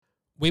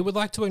We would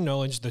like to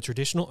acknowledge the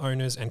traditional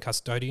owners and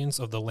custodians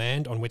of the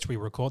land on which we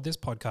record this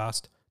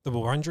podcast, the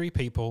Wurundjeri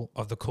people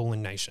of the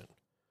Kulin Nation.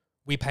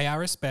 We pay our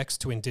respects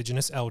to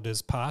Indigenous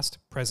elders past,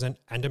 present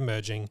and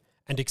emerging,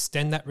 and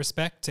extend that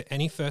respect to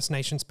any First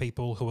Nations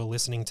people who are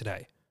listening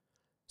today.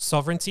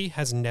 Sovereignty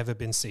has never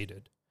been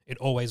ceded. It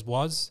always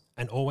was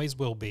and always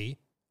will be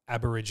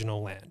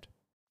Aboriginal land.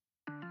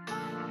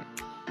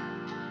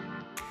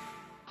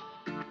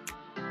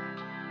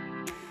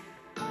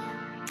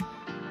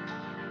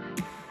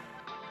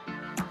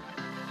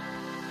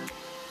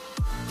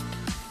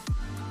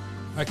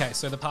 Okay,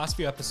 so the past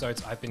few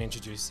episodes I've been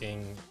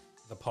introducing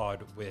the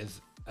pod with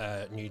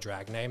a new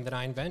drag name that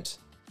I invent,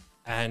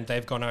 and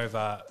they've gone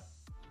over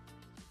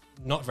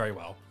not very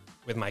well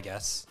with my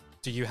guests.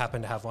 Do you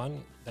happen to have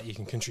one that you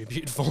can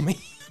contribute for me?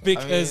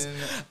 Because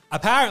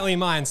apparently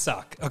mine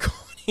suck,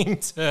 according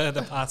to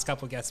the past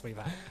couple of guests we've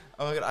had.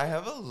 Oh my god, I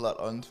have a lot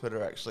on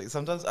Twitter actually.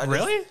 Sometimes I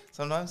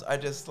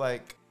just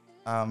like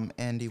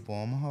Andy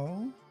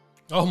Wormhole.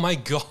 Oh my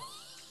god.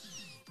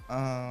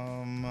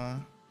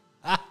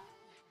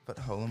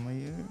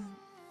 Bartholomew.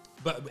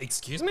 But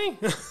excuse me?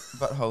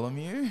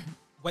 Bartholomew.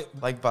 Wait.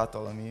 Like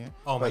Bartholomew.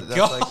 Oh my that's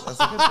god. Like, that's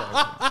a good joke.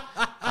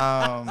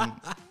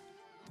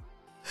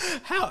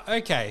 How?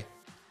 Okay.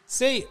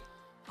 See,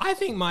 I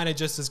think mine are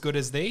just as good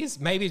as these.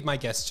 Maybe my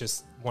guests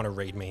just want to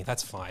read me.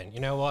 That's fine.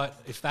 You know what?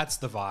 If that's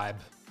the vibe,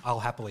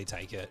 I'll happily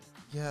take it.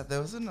 Yeah, there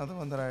was another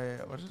one that I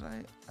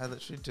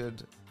literally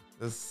did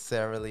this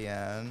Sarah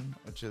Leanne,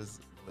 which is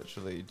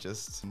literally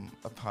just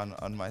a pun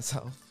on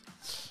myself.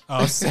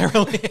 Oh, Sarah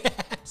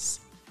Leanne.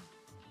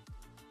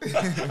 If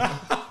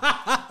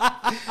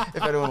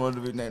anyone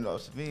wanted to be named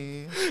after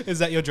me. Is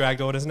that your drag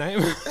daughter's name?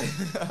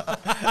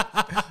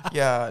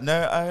 Yeah,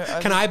 no,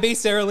 Can I be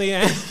Sarah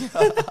Leanne?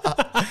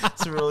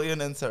 Cerulean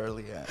and Sarah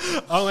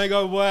Leanne. Oh my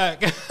god,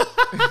 work.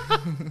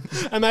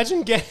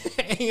 Imagine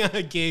getting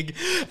a gig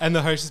and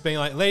the host is being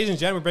like, ladies and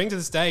gentlemen, bring to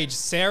the stage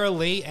Sarah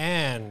Lee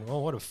Ann.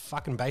 Well, what a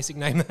fucking basic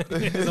name that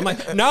is. I'm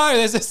like, no,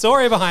 there's a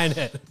story behind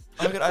it.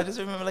 Oh my god, I just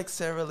remember like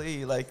Sarah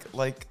Lee, like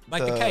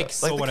the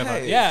cakes like or the whatever.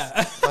 Cakes.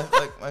 Yeah.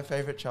 like my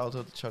favorite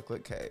childhood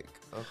chocolate cake.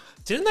 Oh.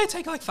 Didn't they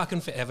take like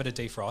fucking forever to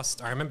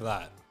defrost? I remember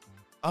that.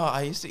 Oh,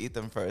 I used to eat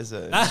them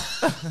frozen.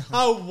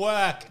 Oh,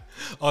 work.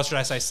 Or should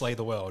I say slay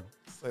the world?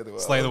 Slay the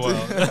world. Slay the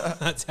world.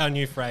 That's our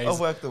new phrase. Oh,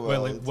 work the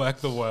world. Work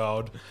the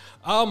world.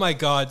 Oh my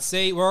God.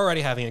 See, we're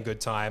already having a good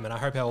time and I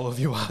hope all of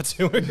you are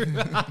too.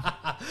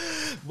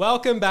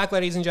 Welcome back,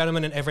 ladies and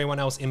gentlemen, and everyone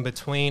else in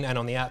between and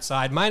on the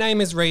outside. My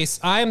name is Reese.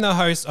 I am the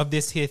host of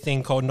this here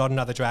thing called Not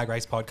Another Drag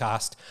Race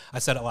podcast. I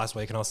said it last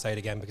week and I'll say it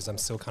again because I'm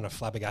still kind of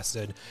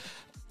flabbergasted.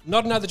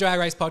 Not Another Drag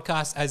Race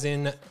podcast, as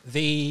in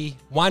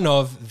one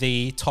of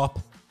the top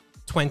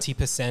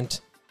 20%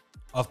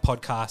 of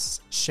podcasts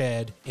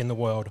shared in the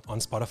world on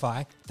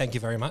Spotify. Thank you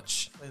very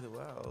much. Slay the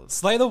world.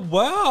 Slay the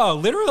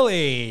world,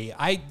 literally.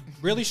 I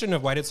really shouldn't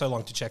have waited so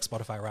long to check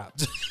Spotify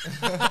Wrapped.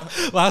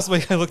 Last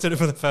week I looked at it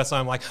for the first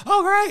time, I'm like,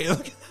 oh great,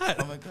 look at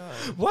that. Oh my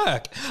god.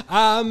 Work.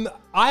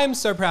 I am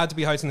so proud to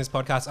be hosting this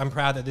podcast. I'm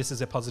proud that this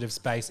is a positive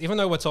space. Even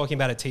though we're talking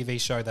about a TV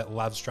show that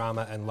loves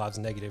drama and loves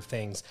negative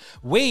things,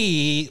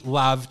 we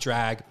love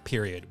drag,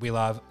 period. We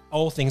love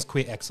all things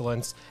queer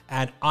excellence.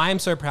 And I'm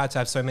so proud to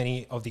have so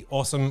many of the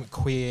awesome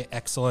queer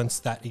excellence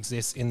that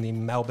exists in the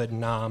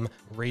Melbourne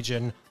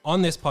region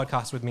on this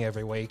podcast with me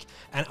every week.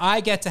 And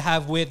I get to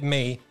have with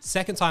me,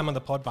 second time on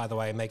the pod, by the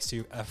way, makes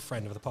you a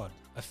friend of the pod,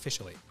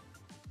 officially.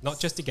 Not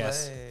just a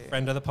guest, Slay.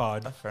 friend of the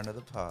pod. A friend of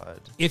the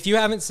pod. If you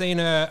haven't seen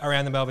her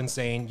around the Melbourne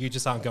scene, you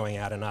just aren't going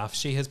out enough.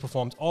 She has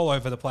performed all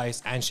over the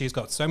place and she's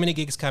got so many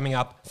gigs coming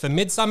up for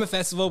Midsummer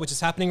Festival, which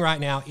is happening right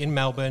now in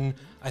Melbourne.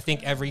 I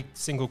think every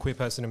single queer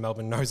person in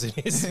Melbourne knows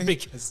it is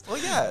because Well,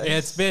 yeah.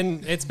 it's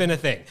been a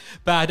thing.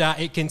 But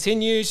it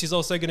continues. She's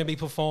also going to be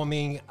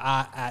performing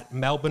at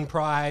Melbourne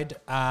Pride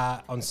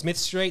on Smith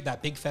Street,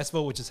 that big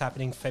festival, which is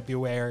happening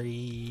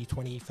February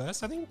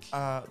 21st, I think?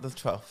 The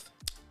 12th.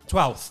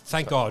 12th.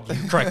 Thank God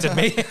you corrected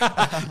me.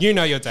 You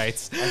know your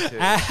dates.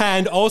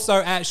 And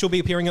also she'll be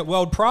appearing at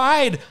World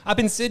Pride up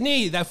in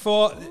Sydney.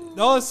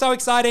 So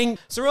exciting.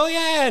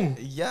 Cerulean.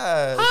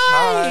 Yes.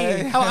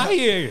 Hi. How are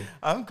you?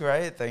 I'm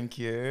great, thank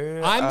you.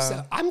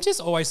 I'm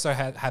just always so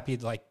happy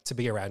to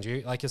be around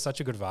you. Like, you're such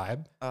a good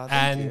vibe.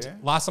 Thank you.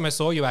 Last time I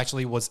saw you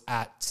actually was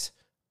at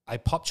a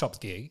Pop Chops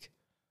gig.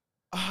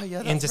 Oh yeah,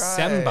 that's in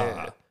December.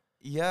 Right.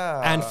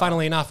 Yeah. And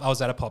funnily enough, I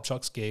was at a Pop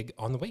Chops gig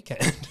on the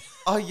weekend.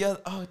 Oh yeah,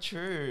 oh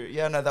true.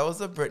 Yeah, no, that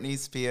was a Britney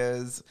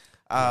Spears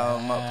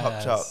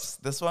Pop Chops.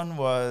 This one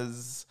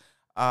was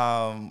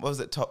what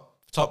was it?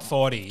 Top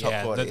 40, top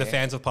yeah. 40. The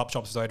fans of Pop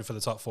Chops voted for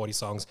the top 40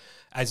 songs.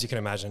 As you can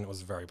imagine, it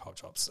was very Pop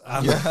Chops.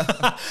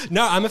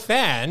 No, I'm a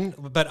fan,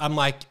 but I'm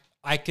like,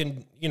 I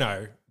can,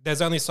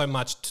 there's only so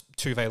much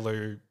Tuve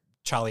Lu,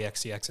 Charlie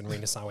XCX and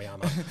Rina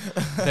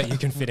Sawayama that you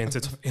can fit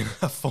into in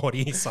a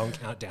 40 song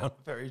countdown.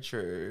 Very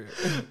true.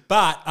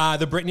 But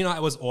the Britney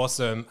night was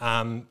awesome.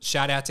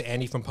 Shout out to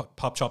Andy from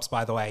Pop Chops,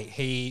 by the way.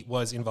 He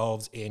was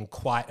involved in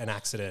quite an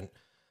accident.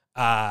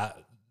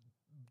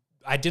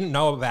 I didn't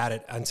know about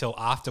it until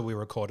after we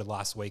recorded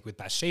last week with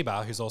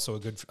Bathsheba, who's also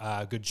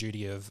a good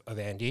Judy of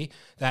Andy,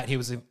 that he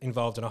was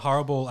involved in a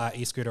horrible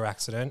e-scooter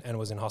accident and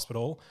was in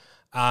hospital.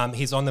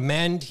 He's on the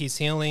mend. He's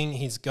healing.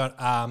 He's got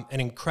an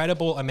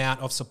incredible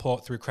amount of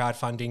support through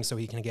crowdfunding so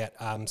he can get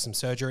some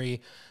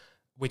surgery,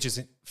 which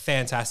is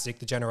fantastic.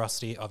 The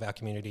generosity of our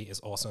community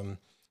is awesome.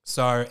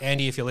 So,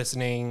 Andy, if you're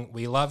listening,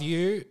 we love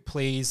you.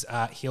 Please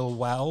heal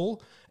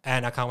well.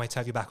 And I can't wait to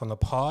have you back on the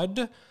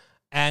pod.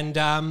 And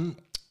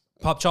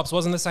Pop Chops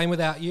wasn't the same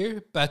without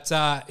you, but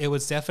it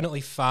was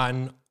definitely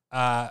fun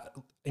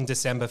in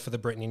December for the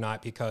Britney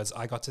night because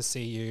I got to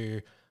see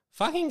you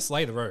fucking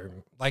slay the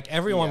room. Like,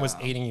 everyone was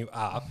eating you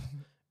up.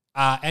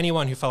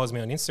 Anyone who follows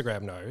me on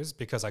Instagram knows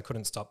because I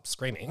couldn't stop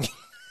screaming.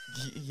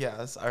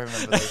 Yes, I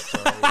remember those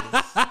stories.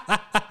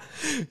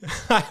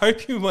 I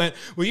hope you weren't.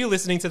 Were you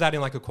listening to that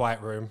in like a quiet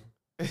room?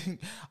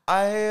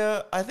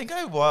 I think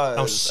I was.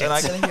 Oh, shit. And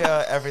I can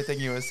hear everything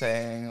you were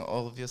saying,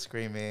 all of your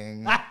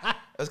screaming. It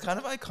was kind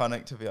of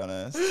iconic, to be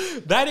honest.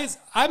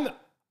 I'm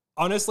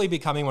honestly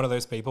becoming one of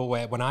those people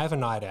where when I have a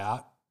night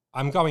out,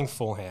 I'm going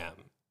full ham.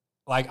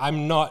 Like,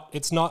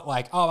 it's not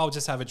like, oh, I'll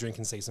just have a drink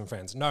and see some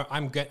friends. No,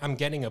 I'm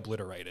getting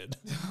obliterated.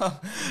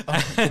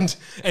 And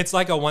it's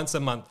like a once a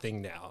month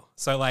thing now.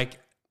 So like,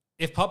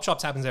 if Pop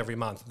Chops happens every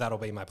month, that'll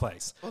be my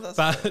place. Well,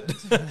 that's good.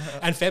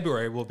 And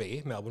February will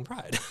be Melbourne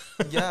Pride.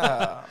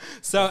 Yeah.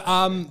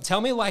 So tell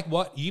me, like,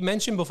 what you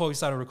mentioned before we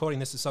started recording.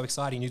 This is so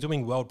exciting. You're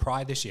doing World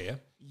Pride this year.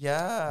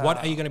 Yeah. What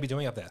are you going to be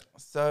doing up there?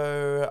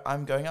 So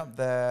I'm going up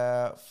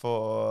there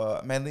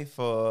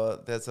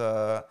there's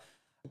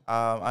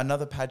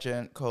another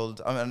pageant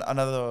called,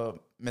 another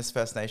Miss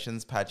First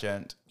Nations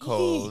pageant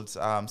called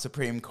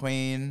Supreme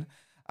Queen.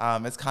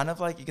 It's kind of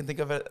like, you can think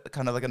of it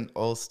kind of like an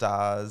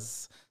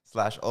All-Stars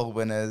 / All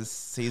Winners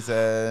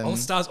season.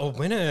 All-Stars, All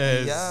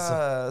Winners.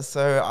 Yeah.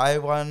 So I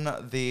won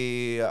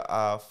the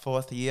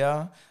fourth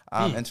year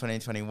in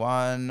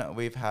 2021.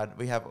 We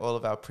have all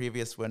of our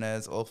previous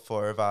winners, all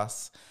four of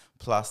us,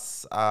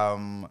 plus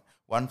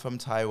one from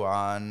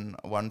Taiwan,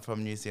 one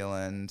from New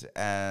Zealand,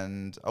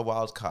 and a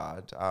wild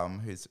card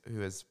who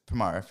is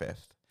Pamara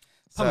Fifth.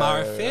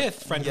 Pamara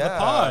Fifth, friend of the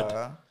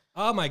pod.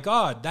 Oh my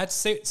God. That's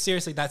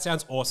seriously, that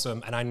sounds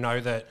awesome. And I know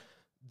that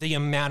the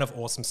amount of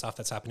awesome stuff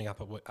that's happening up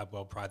at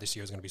World Pride this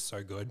year is going to be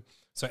so good.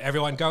 So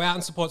everyone go out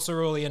and support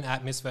Cerulean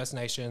at Miss First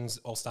Nations,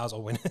 All Stars,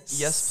 All Winners.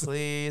 Yes,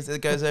 please.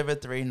 It goes over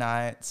 3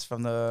 nights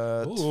from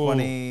the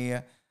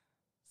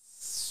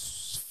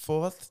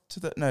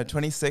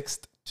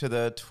 26th to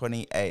the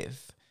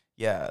 28th.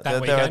 Yeah.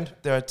 That weekend?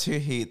 There are 2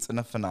 heats and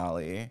a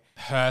finale.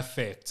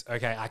 Perfect.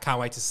 Okay. I can't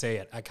wait to see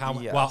it. I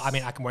can't. Yes. Well, I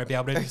mean, I won't be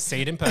able to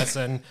see it in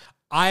person.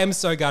 I am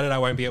so gutted I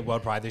won't be at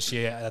World Pride this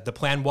year. The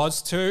plan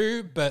was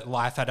to, but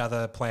life had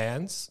other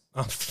plans.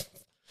 I'm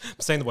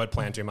saying the word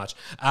plan too much.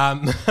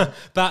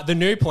 But the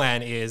new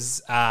plan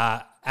is,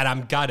 and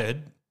I'm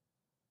gutted,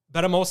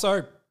 but I'm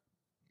also,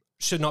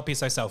 should not be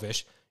so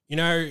selfish. You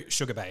know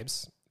Sugar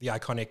Babes, the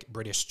iconic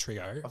British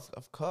trio?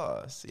 Of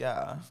course,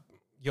 yeah.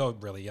 You're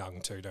really young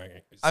too, don't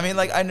you? I mean,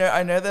 like, I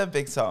know their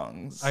big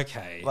songs.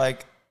 Okay.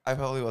 Like, I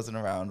probably wasn't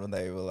around when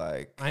they were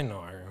like... I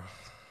know.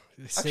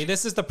 See,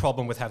 this is the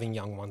problem with having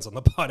young ones on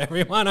the pod,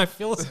 everyone. I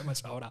feel so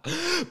much older.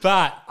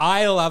 But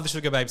I love the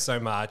Sugar Babes so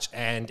much.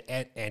 And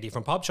Andy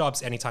from Pop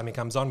Chops, anytime he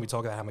comes on, we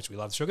talk about how much we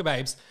love the Sugar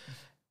Babes.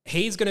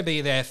 He's going to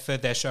be there for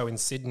their show in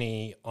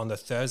Sydney on the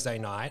Thursday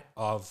night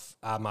of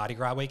Mardi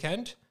Gras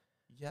weekend.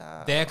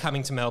 Yeah. They're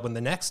coming to Melbourne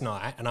the next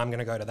night, and I'm going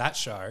to go to that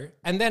show.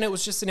 And then it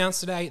was just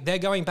announced today, they're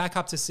going back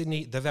up to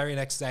Sydney the very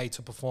next day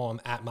to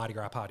perform at Mardi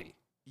Gras Party.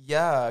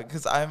 Yeah,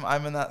 because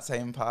I'm in that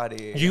same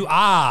party. You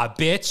are,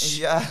 bitch.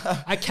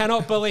 Yeah. I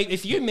cannot believe,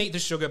 if you meet the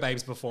Sugar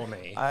Babes before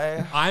me,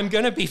 I'm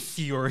going to be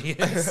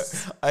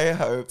furious. I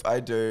hope I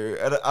do.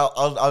 And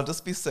I'll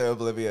just be so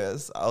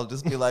oblivious. I'll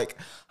just be like,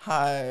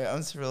 hi,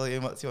 I'm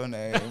Cerulean, what's your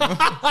name?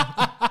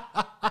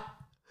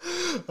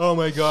 Oh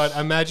my God.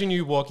 Imagine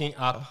you walking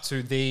up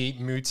to the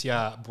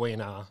Mutia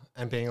Buena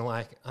and being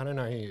like, I don't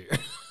know you.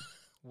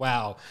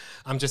 Wow.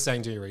 I'm just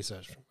saying, do your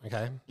research,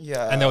 okay?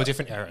 Yeah. And there were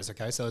different eras,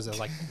 okay? So there's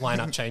like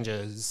lineup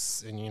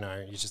changes and, you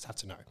know, you just have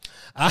to know.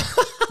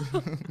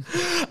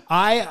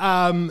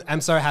 I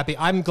am so happy.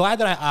 I'm glad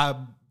that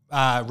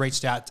I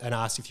reached out and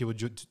asked if you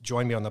would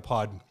join me on the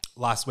pod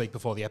last week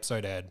before the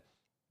episode aired.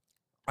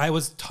 I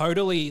was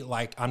totally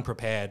like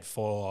unprepared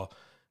for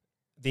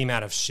the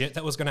amount of shit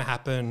that was going to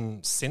happen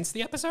since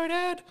the episode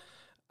aired.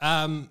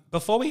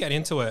 Before we get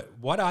into it,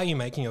 what are you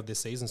making of this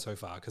season so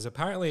far? Because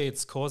apparently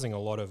it's causing a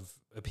lot of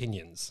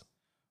opinions.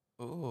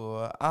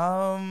 Ooh,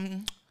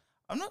 I'm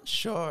not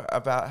sure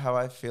about how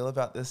I feel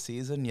about this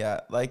season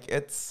yet. Like,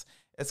 it's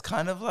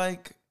kind of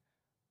like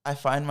I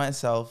find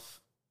myself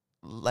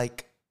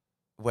like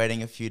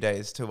waiting a few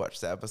days to watch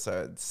the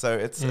episodes, so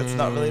it's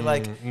not really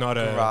like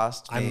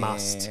grasped me I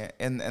must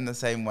in the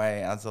same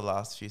way as the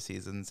last few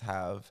seasons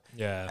have.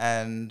 Yeah,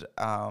 and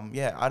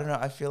yeah, I don't know.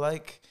 I feel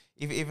like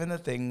even the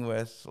thing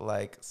with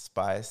like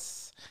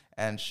Spice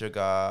and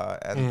Sugar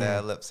and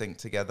their lip sync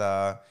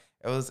together,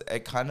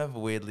 it kind of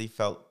weirdly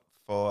felt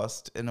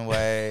forced in a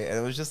way, and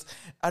it was just,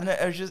 I don't know,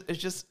 it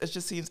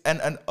just seems,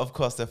 and of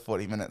course they're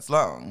 40 minutes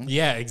long.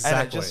 Yeah, exactly.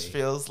 And it just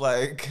feels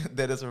like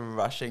they're just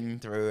rushing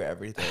through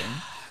everything.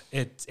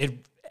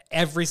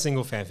 Every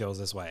single fan feels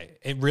this way.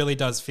 It really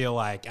does feel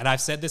like, and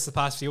I've said this the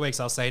past few weeks,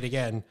 I'll say it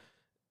again,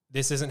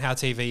 this isn't how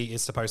TV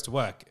is supposed to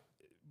work.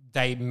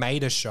 They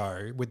made a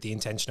show with the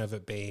intention of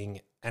it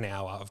being an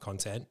hour of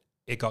content.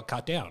 It got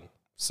cut down.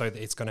 So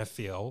it's going to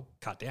feel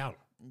cut down.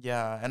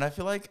 Yeah, and I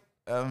feel like,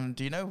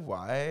 do you know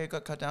why it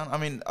got cut down? I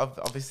mean,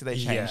 obviously they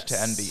changed to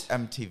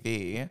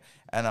MTV,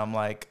 and I'm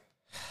like,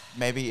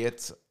 maybe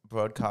it's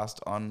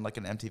broadcast on like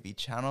an MTV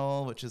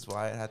channel, which is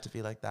why it had to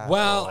be like that.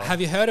 Well, have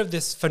you heard of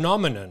this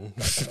phenomenon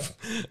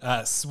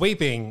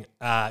sweeping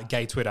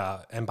gay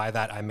Twitter? And by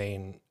that, I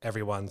mean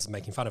everyone's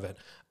making fun of it.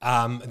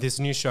 This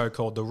new show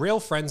called The Real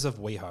Friends of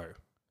WeHo.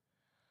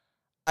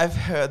 I've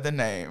heard the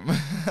name.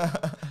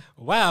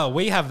 Well,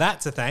 we have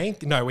that to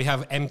thank. No, we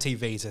have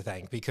MTV to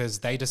thank because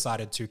they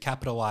decided to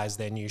capitalize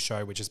their new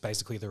show, which is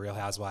basically The Real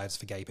Housewives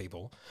for gay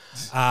people,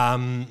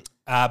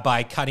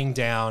 by cutting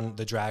down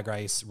the Drag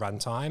Race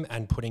runtime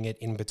and putting it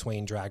in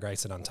between Drag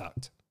Race and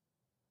Untucked.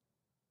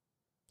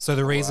 So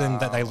the reason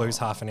that they lose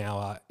half an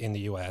hour in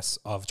the US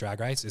of Drag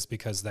Race is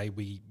because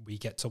we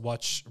get to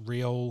watch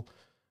real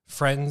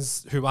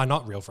friends who are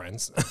not real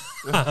friends.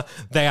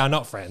 They are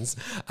not friends.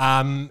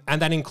 And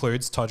that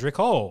includes Todrick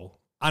Hall,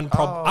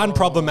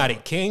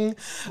 unproblematic king.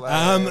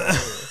 Oh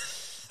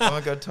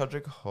my God,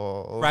 Todrick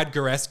Hall. Brad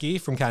Goreski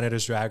from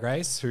Canada's Drag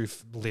Race, who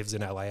lives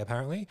in LA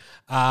apparently.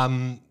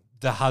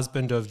 The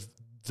husband of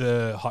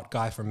the hot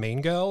guy from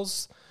Mean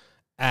Girls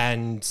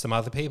and some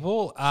other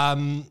people.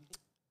 I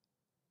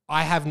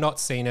have not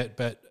seen it,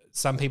 but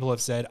some people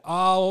have said,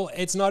 oh,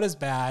 it's not as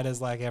bad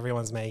as like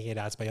everyone's making it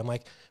out to be. I'm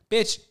like,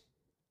 bitch,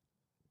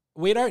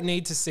 we don't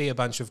need to see a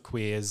bunch of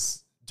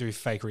queers do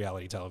fake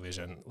reality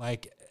television.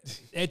 Like,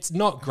 it's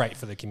not great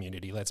for the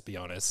community, let's be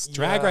honest.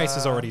 Drag Race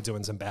is already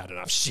doing some bad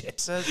enough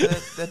shit.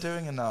 They're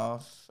doing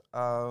enough.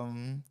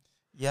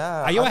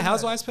 Yeah. Are you a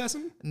Housewives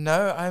person?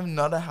 No, I'm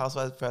not a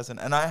Housewives person.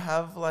 And I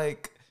have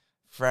like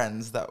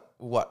friends that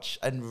watch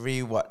and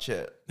rewatch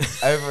it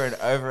over and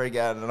over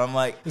again. And I'm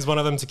like... Is one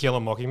of them To Kill a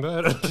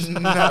Mockingbird?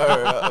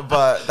 No,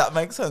 but that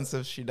makes sense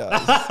if she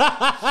does.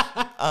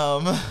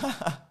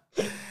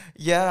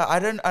 Yeah, I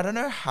don't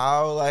know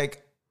how,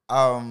 like,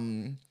 I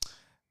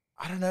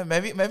don't know,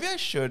 maybe I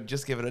should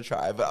just give it a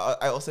try, but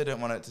I also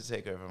don't want it to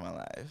take over my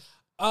life.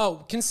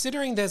 Oh,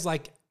 considering there's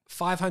like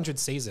 500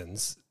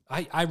 seasons,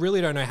 I really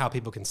don't know how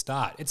people can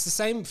start. It's the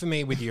same for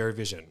me with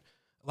Eurovision.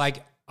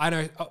 Like, I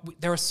know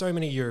there are so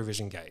many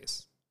Eurovision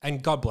gays,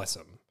 and God bless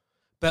them.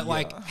 But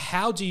like,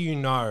 how do you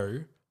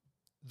know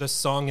the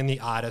song and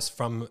the artist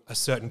from a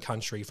certain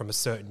country from a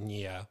certain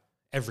year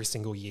every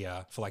single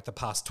year for like the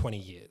past 20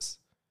 years?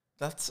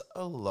 That's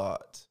a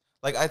lot.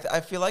 Like, I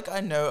feel like I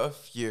know a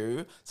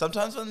few.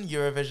 Sometimes when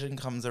Eurovision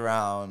comes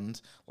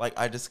around, like,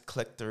 I just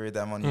click through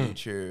them on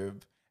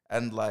YouTube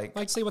and, like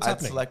see what's I'd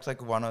happening. select,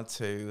 like, one or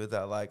two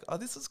that are like, oh,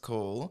 this is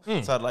cool.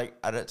 So I'd, like,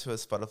 add it to a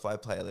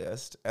Spotify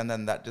playlist. And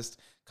then that just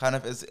kind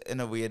of is in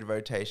a weird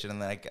rotation.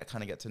 And then I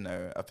kind of get to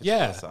know a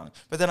particular song.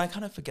 But then I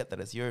kind of forget that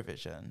it's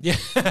Eurovision. Yeah.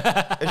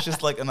 It's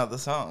just, like, another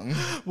song.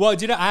 Well,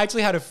 do you know, I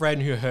actually had a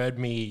friend who heard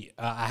me,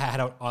 I had,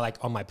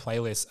 like, on my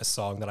playlist a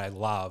song that I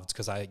loved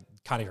because I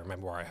can't even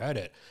remember where I heard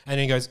it. And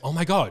he goes, oh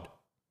my God.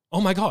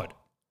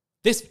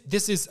 This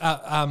is,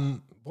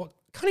 what?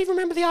 Can't even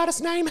remember the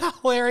artist's name. How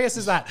hilarious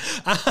is that?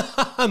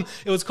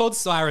 It was called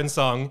Siren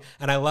Song,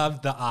 and I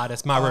loved the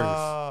artist,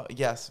 Maruf.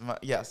 Yes. I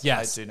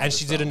do know and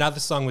she did another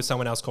song with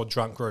someone else called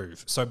Drunk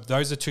Groove. So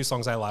those are two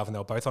songs I love, and they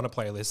were both on a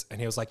playlist. And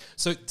he was like,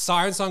 so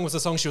Siren Song was the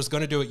song she was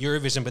going to do at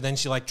Eurovision, but then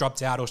she like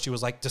dropped out or she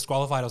was like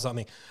disqualified or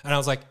something. And I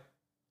was like,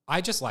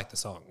 I just like the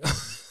song.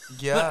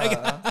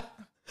 Yeah.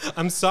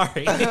 I'm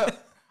sorry.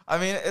 I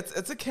mean,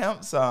 it's a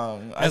camp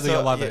song. I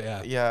love it,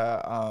 yeah.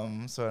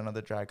 Yeah, so another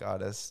drag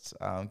artist,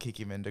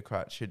 Kiki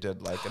Mindercrutch, who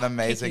did like an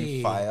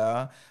amazing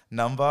Fire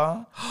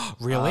number.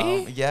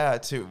 Really? Yeah,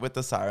 with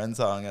the Siren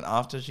Song. And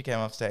after she came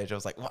off stage, I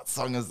was like, what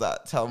song is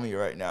that? Tell me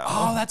right now.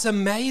 Oh, that's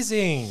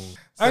amazing.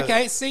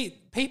 Okay, see,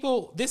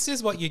 people, this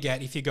is what you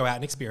get if you go out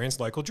and experience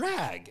local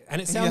drag.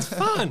 And it sounds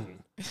fun.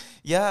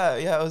 Yeah,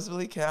 it was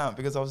really camp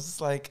because I was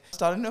just like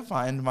starting to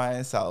find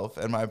myself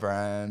and my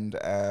brand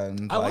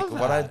and like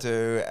what I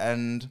do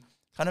and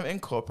kind of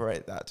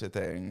incorporate that to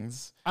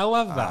things. I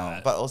love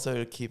that. But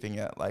also keeping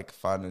it like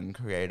fun and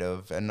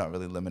creative and not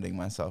really limiting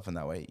myself in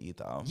that way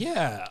either.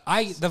 Yeah,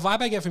 the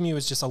vibe I get from you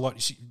is just a lot,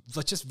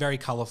 just very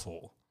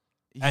colorful.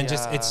 And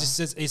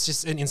it's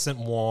just an instant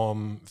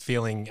warm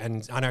feeling.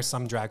 And I know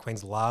some drag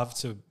queens love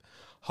to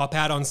hop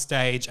out on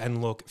stage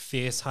and look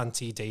fierce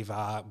hunty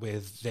diva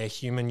with their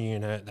human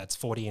unit that's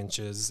 40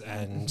 inches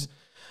and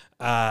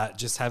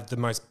just have the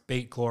most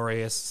beat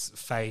glorious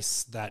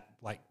face that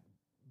like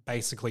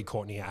basically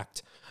Courtney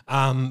Act.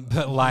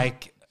 But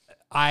like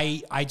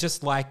I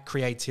just like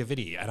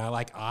creativity and I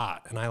like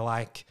art and I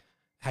like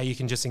how you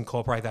can just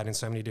incorporate that in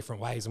so many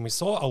different ways. And we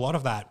saw a lot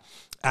of that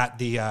at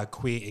the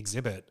queer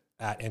exhibit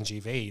at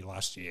NGV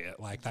last year,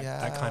 like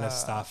that kind of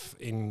stuff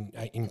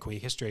in queer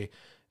history.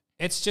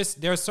 It's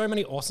just, there are so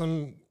many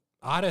awesome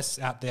artists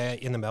out there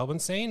in the Melbourne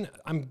scene.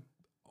 I'm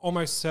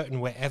almost certain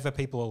wherever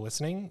people are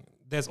listening,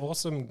 there's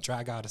awesome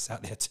drag artists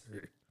out there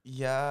too.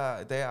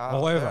 Yeah, they are.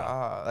 All over. They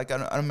are. Like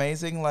an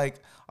amazing, like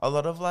a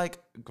lot of like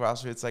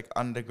grassroots, like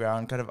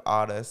underground kind of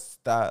artists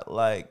that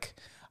like,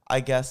 I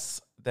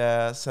guess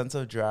their sense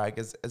of drag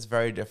is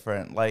very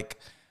different. Like,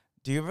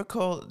 do you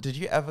recall, did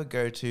you ever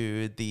go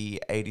to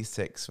the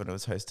 86 when it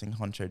was hosting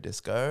Honcho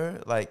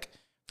Disco? Like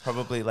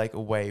probably like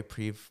way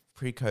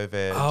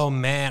pre-COVID. Oh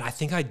man, I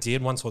think I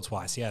did once or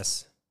twice,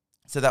 yes.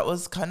 So that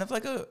was kind of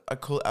like a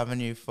cool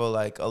avenue for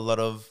like a lot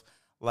of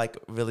like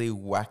really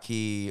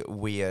wacky,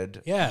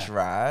 weird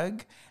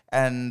drag.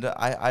 And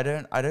I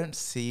don't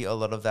see a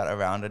lot of that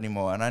around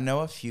anymore. And I know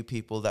a few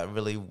people that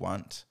really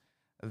want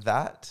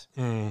that.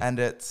 And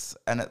it's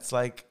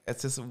like,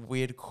 it's this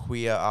weird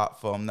queer art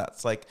form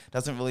that's like,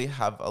 doesn't really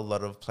have a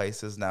lot of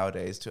places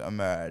nowadays to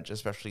emerge,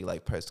 especially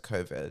like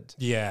post-COVID.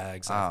 Yeah,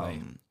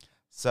 exactly.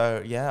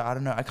 So yeah, I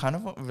don't know. I kind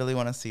of really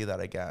want to see that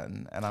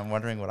again. And I'm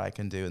wondering what I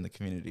can do in the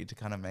community to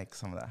kind of make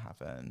some of that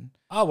happen.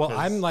 Oh, well,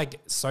 I'm like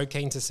so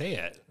keen to see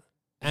it.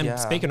 And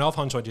speaking of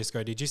Honcho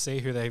Disco, did you see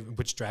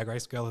which Drag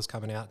Race girl is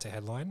coming out to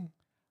headline?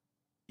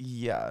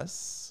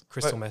 Yes.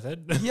 Crystal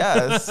Method?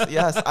 Yes.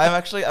 I'm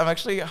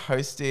actually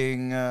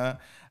hosting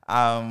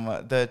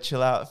the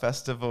Chill Out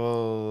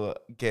Festival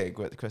gig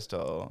with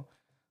Crystal.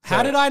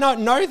 How did I not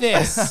know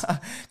this?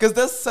 Because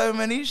there's so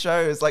many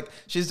shows. Like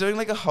she's doing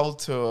like a whole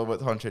tour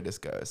with Honcho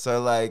Disco.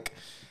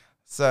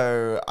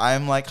 So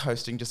I'm like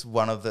hosting just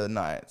one of the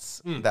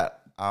nights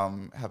that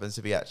happens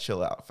to be at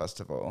Chill Out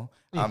Festival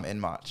in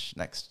March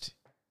next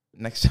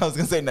I was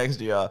gonna say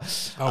next year.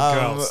 Oh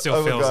girl, it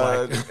still feels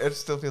like it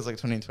still feels like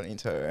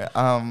 2022.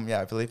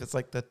 I believe it's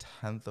like the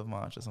 10th of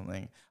March or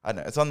something. I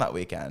don't know. It's on that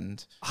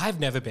weekend. I've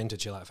never been to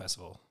Chill Out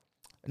Festival.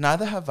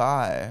 Neither have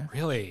I.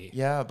 Really?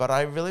 Yeah, but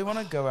I really want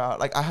to go out.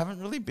 Like, I haven't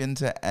really been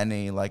to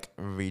any, like,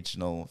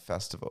 regional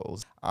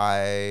festivals.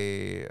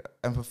 I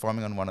am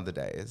performing on one of the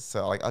days.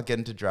 So, like, I'll get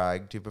into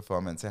drag, do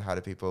performance, say hi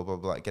to people, blah,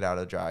 blah, blah, get out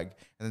of drag,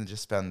 and then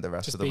just spend the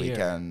rest of the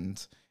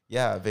weekend,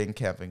 being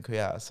camp and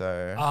queer.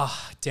 So.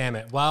 Oh, damn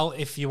it. Well,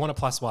 if you want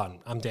a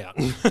 +1, I'm down.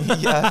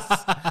 Yes.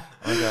 Oh,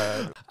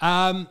 my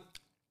God.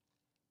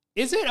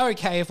 Is it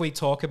okay if we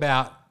talk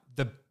about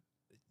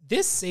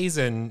this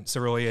season,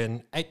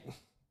 Cerulean?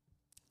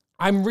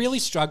 I'm really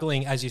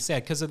struggling, as you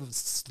said, because of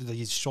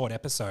these short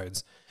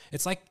episodes.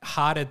 It's like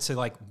harder to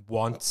like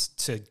want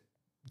to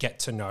get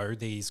to know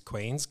these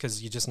queens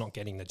because you're just not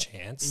getting the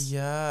chance.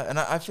 Yeah, and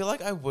I feel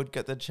like I would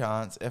get the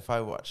chance if I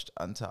watched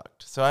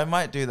Untucked. So I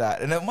might do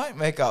that, and it might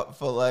make up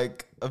for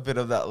like a bit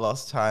of that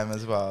lost time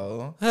as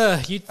well.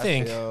 You'd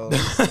think.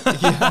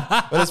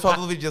 Yeah, but it's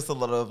probably just a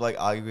lot of like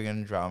arguing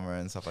and drama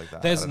and stuff like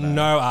that. There's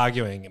no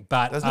arguing,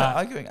 but there's no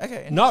arguing.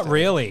 Okay, not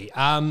really.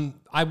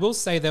 I will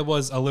say there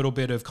was a little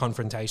bit of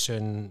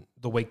confrontation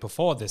the week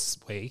before this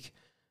week.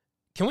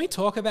 Can we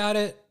talk about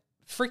it?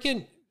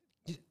 Freaking.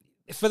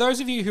 For those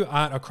of you who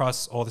aren't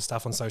across all the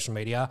stuff on social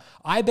media,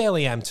 I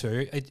barely am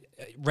too.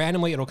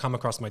 Randomly, it'll come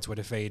across my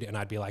Twitter feed and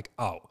I'd be like,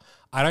 oh,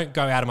 I don't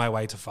go out of my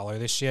way to follow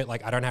this shit.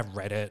 Like, I don't have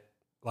Reddit.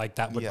 Like,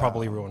 that would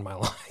probably ruin my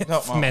life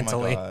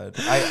mentally. Oh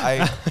my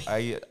God.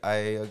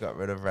 I got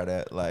rid of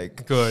Reddit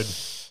like good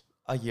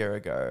a year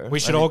ago. We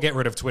should all get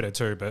rid of Twitter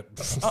too, but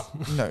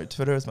no,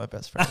 Twitter is my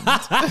best friend.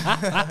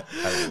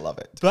 I love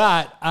it.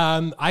 But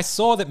I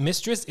saw that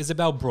Mistress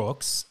Isabel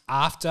Brooks,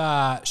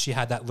 after she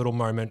had that little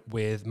moment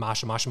with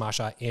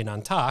Marsha in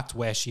Untucked,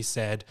 where she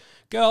said,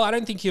 "Girl, I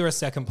don't think you're a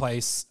second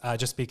place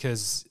just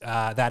because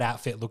that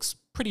outfit looks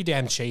pretty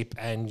damn cheap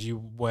and you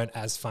weren't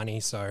as funny."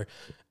 So,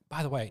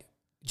 by the way,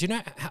 do you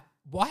know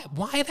why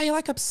are they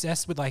like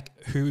obsessed with like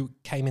who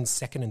came in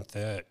second and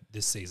third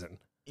this season?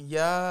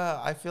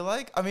 Yeah, I feel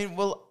like,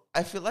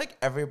 I feel like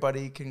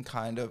everybody can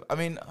kind of, I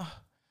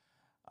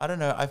don't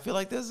know. I feel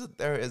like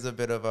there is a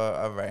bit of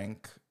a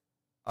rank.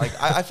 Like,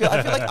 I feel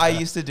like I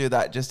used to do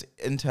that just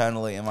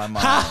internally in my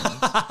mind.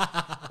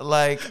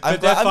 Like, I'm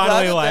glad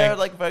that they're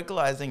like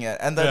vocalizing it.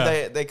 And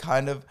then they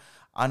kind of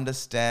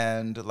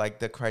understand like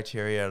the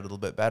criteria a little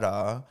bit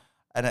better.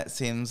 And it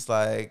seems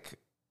like,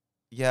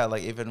 yeah,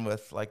 like even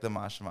with like the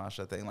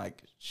Marsha thing,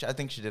 like I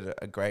think she did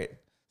a great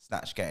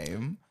Snatch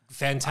Game.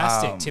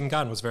 Fantastic. Tim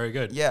Gunn was very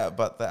good. Yeah,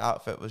 but the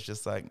outfit was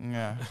just like,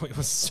 yeah. It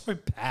was so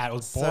bad. It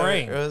was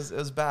boring. It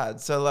was bad.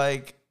 So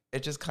like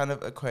it just kind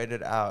of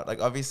equated out.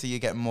 Like obviously you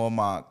get more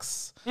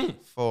marks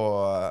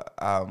for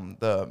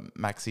the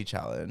Maxi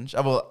challenge.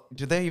 Oh, well,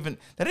 they don't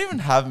even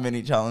have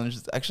many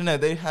challenges. Actually, no,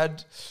 they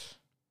had.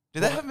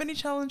 They have many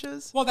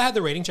challenges? Well, they had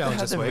the reading challenge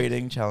this week. They had the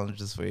reading challenge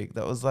this week.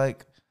 That was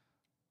like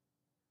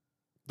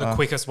the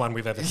quickest one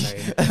we've ever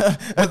seen.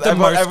 With the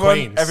most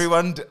queens.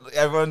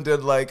 Everyone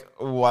did like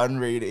one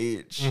read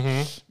each.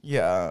 Mm-hmm.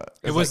 Yeah.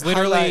 It was like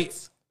literally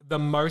highlights. The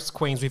most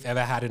queens we've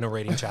ever had in a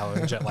reading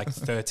challenge at like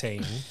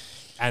 13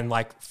 and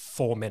like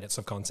 4 minutes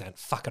of content.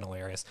 Fucking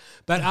hilarious.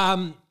 But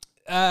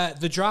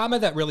the drama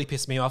that really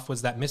pissed me off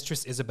was that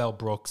Mistress Isabel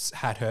Brooks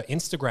had her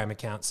Instagram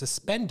account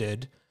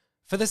suspended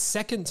for the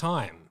second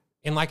time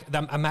in like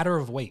a matter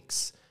of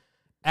weeks.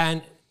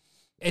 And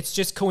it's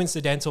just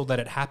coincidental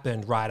that it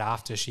happened right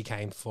after she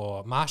came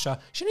for Marsha.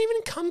 She didn't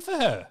even come for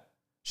her.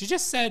 She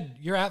just said,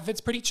 your outfit's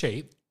pretty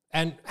cheap.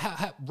 And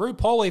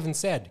RuPaul even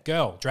said,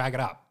 girl, drag it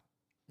up.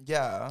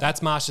 Yeah. That's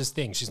Marsha's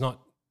thing. She's on...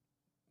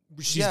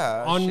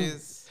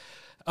 She's...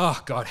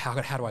 Oh, God,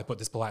 how do I put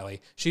this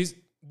politely?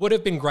 Would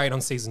have been great on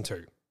season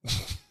 2.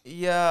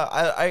 Yeah,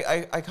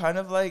 I kind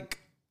of like...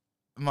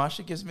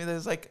 Marsha gives me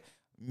those like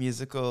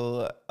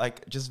musical,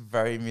 like just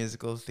very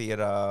musical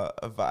theater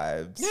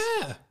vibes.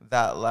 Yeah.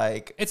 That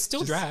like... It's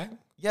still drag.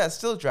 Yeah, it's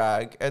still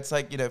drag. It's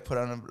like, you know, put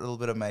on a little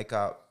bit of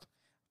makeup,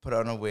 put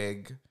on a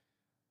wig.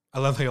 I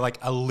love how you're like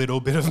a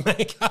little bit of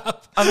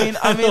makeup. I mean,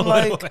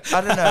 like,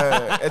 I don't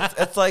know.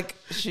 It's like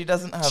she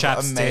doesn't have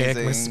Chapstick,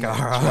 amazing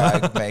mascara,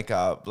 drag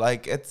makeup.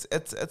 Like it's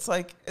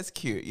like it's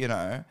cute, you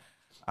know.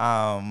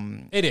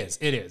 It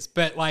is,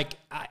 but like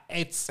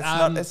it's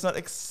not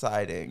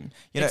exciting.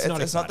 You know, it's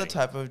not the exciting.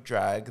 type of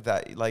drag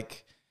that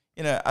like,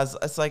 you know, as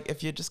it's like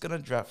if you're just gonna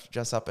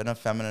dress up in a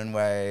feminine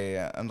way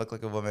and look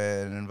like a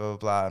woman and blah blah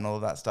blah and all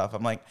of that stuff.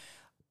 I'm like,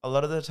 a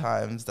lot of the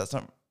times that's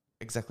not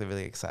exactly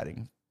really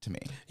exciting to me.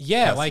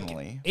 Yeah,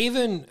 personally. like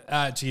even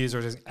to use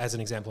her as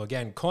an example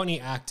again, Courtney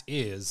Act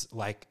is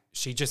like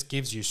she just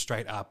gives you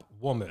straight up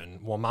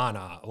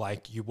womana.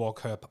 Like you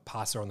walk her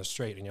past her on the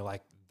street and you're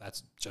like,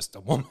 that's just a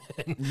woman.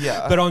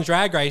 Yeah. But on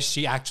Drag Race,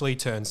 she actually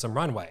turned some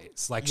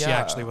runways. Like she Yeah.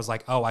 actually was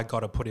like, oh, I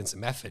got to put in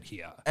some effort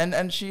here.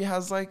 And she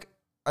has like,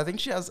 I think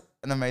she has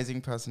an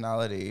amazing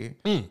personality.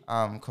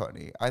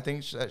 Courtney. I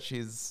think that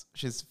she's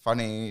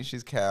funny.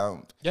 She's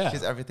camp. Yeah.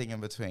 She's everything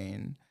in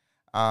between.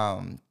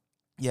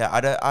 Yeah,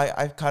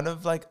 I kind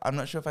of like, I'm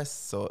not sure if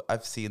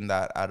I've seen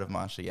that out of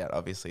Marsha yet.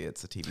 Obviously,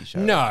 it's a TV show.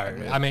 No,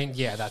 I mean,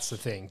 yeah, that's the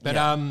thing.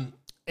 But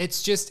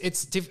it's just,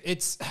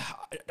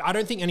 I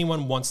don't think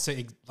anyone wants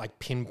to like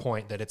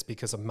pinpoint that it's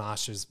because of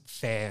Marsha's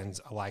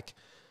fans are like,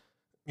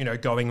 you know,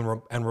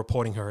 going and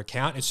reporting her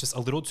account. It's just a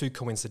little too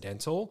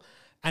coincidental.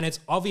 And it's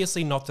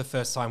obviously not the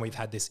first time we've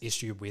had this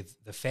issue with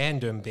the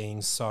fandom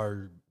being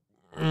so...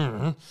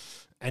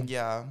 And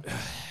yeah,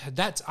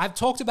 I've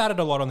talked about it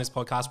a lot on this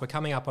podcast. We're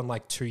coming up on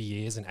like 2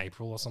 years in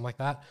April or something like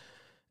that.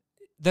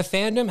 The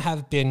fandom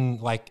have been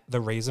like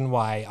the reason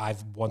why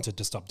I've wanted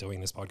to stop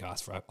doing this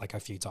podcast for like a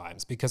few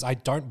times, because I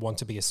don't want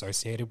to be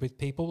associated with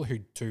people who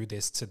do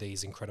this to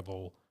these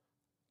incredible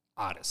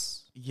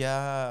artists.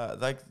 yeah,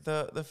 like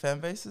the fan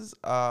bases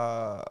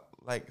are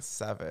like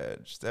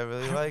savage. They're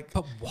really like,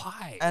 But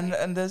why?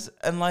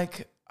 and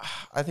like,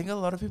 I think a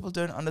lot of people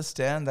don't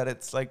understand that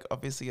it's like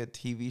obviously a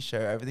TV show.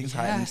 Everything's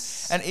heightened.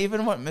 Yes. And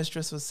even what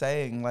Mistress was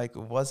saying like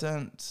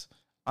wasn't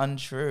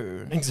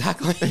untrue.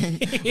 Exactly.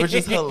 Which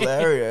is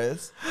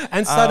hilarious.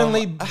 And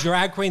suddenly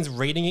drag queens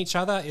reading each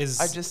other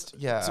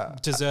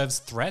deserves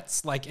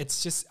threats. Like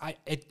it's just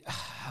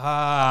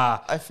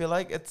I feel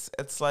like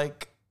it's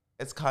like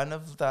it's kind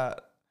of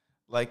that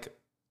like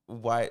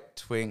white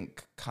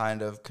twink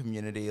kind of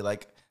community.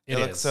 Like it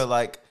looks so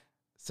like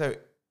so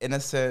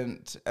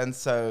innocent and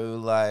so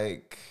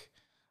like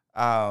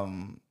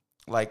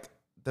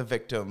the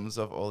victims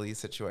of all these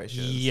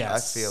situations.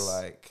 Yes. I feel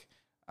like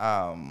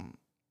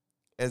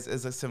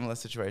is a similar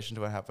situation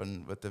to what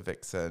happened with the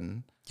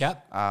Vixen.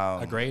 Yep.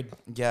 Agreed.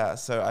 Yeah,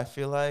 so I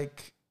feel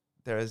like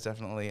there is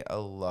definitely a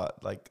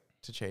lot like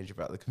to change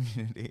about the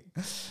community.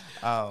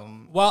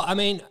 Well, I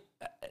mean,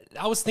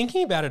 I was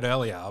thinking about it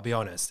earlier, I'll be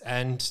honest,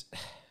 and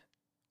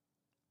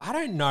I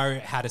don't know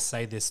how to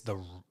say this the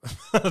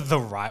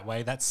right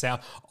way. That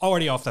sound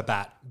already off the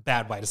bat,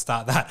 bad way to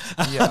start that.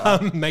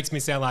 Yeah. Makes me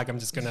sound like I'm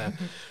just going to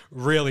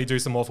really do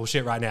some awful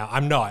shit right now.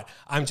 I'm not.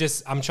 I'm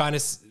trying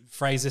to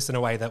phrase this in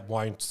a way that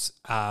won't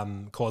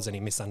cause any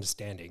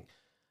misunderstanding.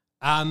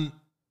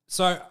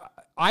 So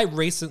I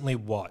recently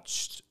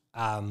watched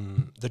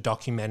the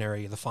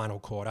documentary, The Final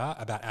Quarter,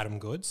 about Adam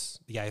Goodes,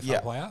 the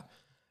AFL player.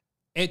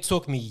 It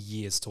took me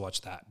years to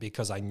watch that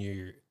because I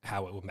knew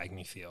how it would make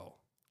me feel.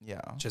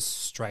 Yeah.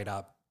 Just straight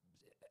up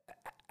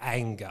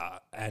anger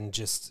and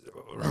just...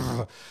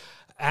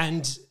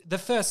 And the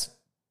first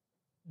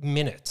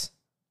minute,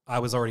 I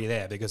was already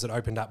there because it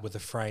opened up with a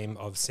frame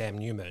of Sam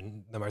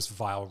Newman, the most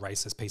vile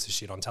racist piece of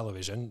shit on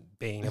television,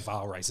 being a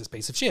vile racist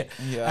piece of shit.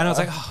 Yeah. And I was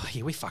like, oh,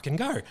 here we fucking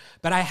go.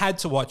 But I had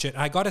to watch it.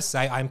 And I got to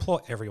say, I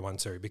implore everyone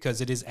to, because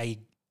it is a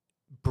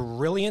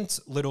brilliant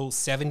little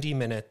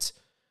 70-minute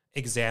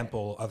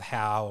example of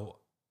how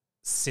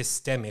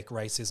systemic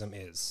racism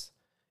is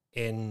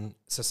in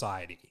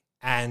society.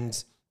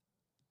 And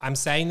I'm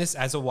saying this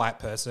as a white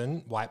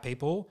person, white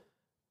people,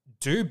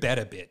 do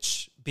better,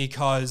 bitch,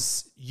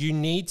 because you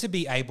need to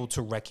be able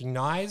to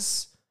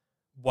recognize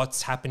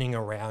what's happening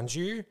around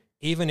you,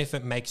 even if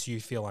it makes you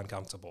feel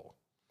uncomfortable.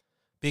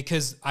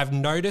 Because I've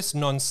noticed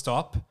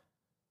nonstop,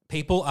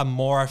 people are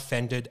more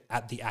offended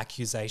at the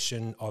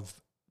accusation of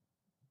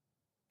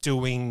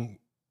doing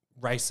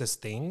racist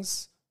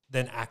things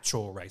than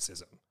actual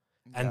racism.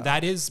 Yeah. And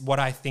that is what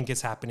I think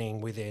is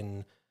happening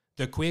within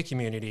the queer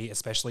community,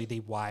 especially the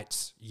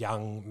white,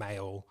 young,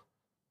 male,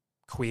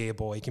 queer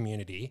boy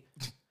community,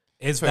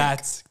 is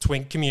that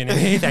twink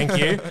community. Thank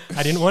you.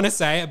 I didn't want to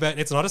say it, but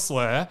it's not a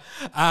slur.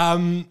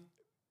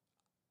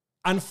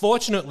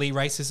 Unfortunately,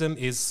 racism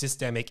is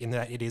systemic in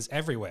that it is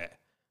everywhere.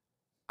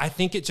 I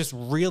think it just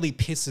really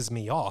pisses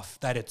me off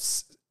that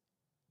it's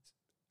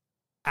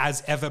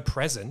as ever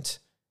present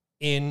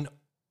in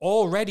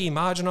already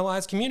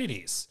marginalized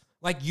communities.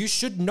 Like, you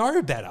should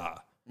know better.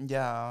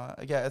 Yeah,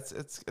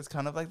 it's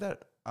kind of like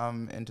that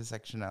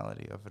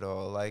intersectionality of it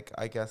all. Like,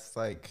 I guess,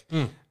 like,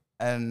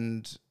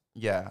 and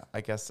yeah,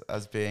 I guess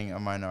as being a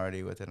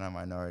minority within a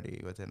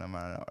minority within a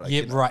minority. Like,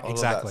 yeah, right, all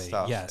exactly. Of that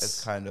stuff, yes,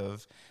 it's kind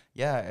of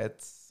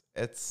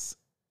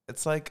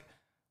it's like,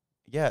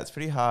 yeah, it's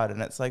pretty hard,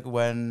 and it's like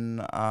when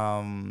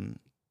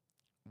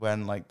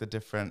like the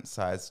different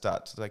sides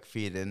start to like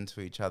feed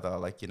into each other,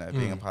 like, you know,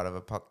 being a part of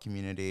a POC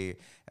community,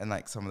 and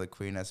like some of the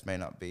queerness may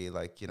not be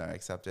like, you know,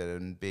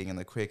 accepted, and being in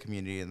the queer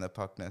community and the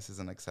POCness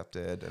isn't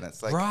accepted, and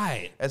it's like,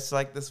 right, it's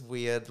like this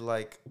weird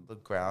like the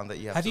ground that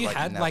you have to you like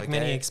had navigate. like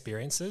many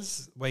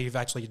experiences where you've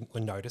actually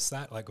noticed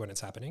that, like when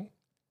it's happening?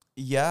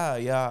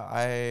 Yeah,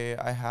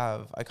 I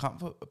have. I can't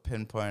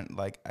pinpoint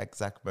like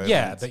exact moments.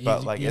 Yeah,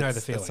 but like you know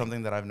the feeling. It's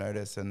something that I've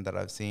noticed and that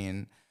I've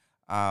seen.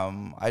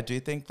 I do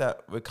think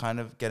that we're kind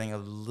of getting a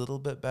little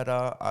bit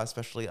better,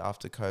 especially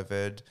after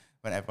COVID,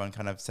 when everyone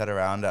kind of sat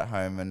around at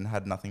home and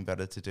had nothing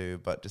better to do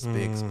but just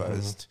be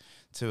exposed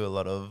to a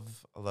lot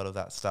of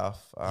that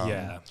stuff.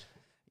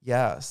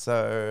 Yeah.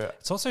 So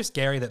it's also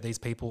scary that these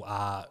people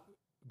are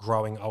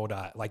growing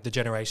older, like the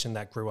generation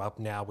that grew up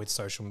now with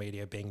social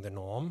media being the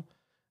norm,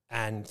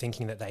 and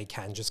thinking that they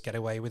can just get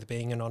away with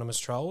being anonymous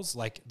trolls.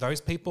 Like,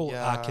 those people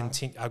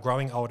are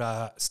growing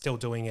older, still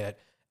doing it,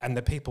 and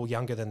the people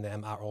younger than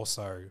them are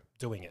also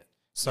doing it.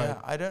 So yeah,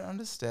 I don't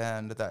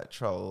understand that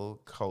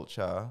troll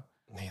culture.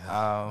 Neither.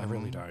 I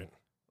really don't.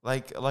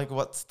 Like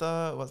what's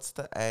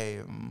the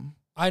aim?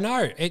 I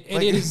know it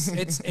is.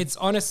 It's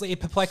honestly, it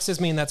perplexes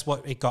me, and that's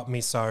what it got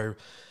me so.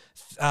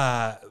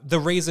 The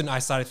reason I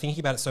started thinking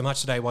about it so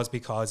much today was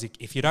because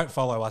if you don't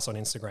follow us on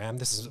Instagram,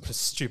 this is a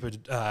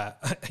stupid,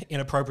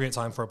 inappropriate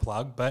time for a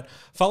plug, but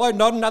follow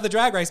Not Another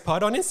Drag Race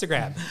Pod on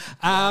Instagram,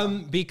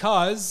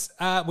 because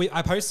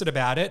I posted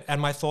about it and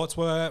my thoughts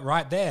were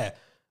right there.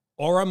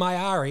 Aura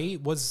Mayari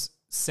was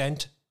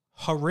sent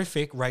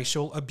horrific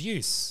racial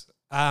abuse.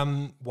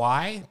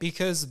 Why?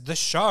 Because the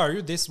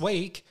show this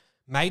week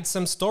made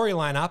some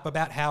storyline up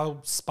about how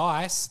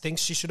Spice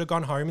thinks she should have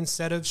gone home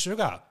instead of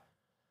Sugar.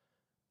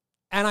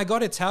 And I got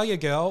to tell you,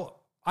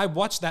 girl, I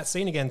watched that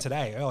scene again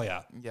today,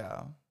 earlier.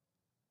 Yeah.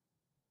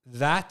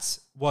 That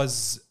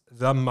was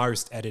the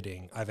most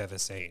editing I've ever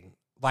seen.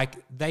 Like,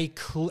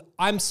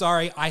 I'm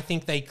sorry, I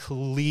think they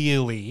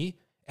clearly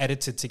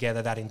edited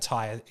together that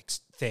entire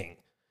thing.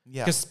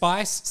 Yeah. Because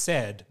Spice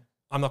said,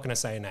 I'm not going to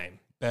say a name,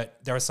 but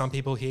there are some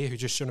people here who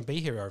just shouldn't be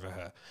here over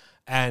her.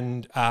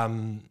 And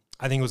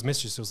I think it was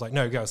Mistress who was like,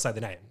 no, go, say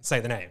the name.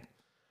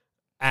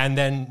 And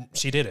then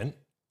she didn't.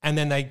 And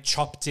then they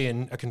chopped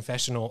in a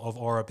confessional of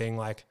Aura being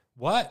like,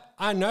 what?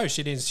 I know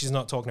she's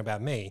not talking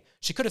about me.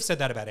 She could have said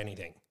that about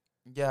anything.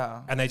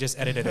 Yeah. And they just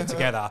edited it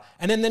together.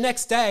 And then the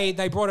next day,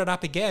 they brought it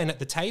up again at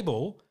the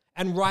table.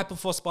 And right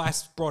before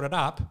Spice brought it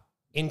up,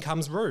 in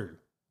comes Rue.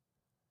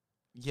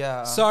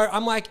 Yeah. So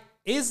I'm like,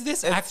 is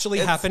this actually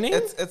happening?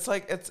 It's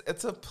like,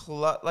 it's a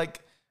plot,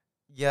 like,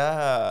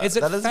 yeah. Is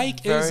it fake?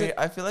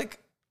 I feel like,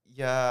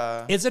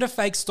 yeah. Is it a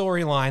fake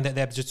storyline that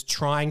they're just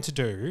trying to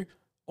do?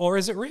 Or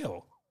is it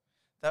real?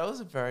 That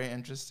was very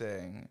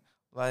interesting.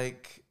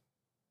 Like,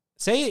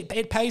 see,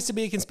 it pays to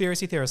be a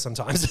conspiracy theorist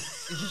sometimes.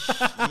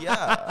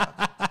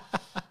 yeah.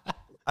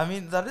 I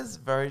mean, that is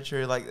very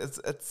true. Like,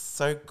 it's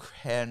so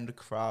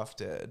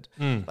handcrafted.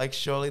 Like,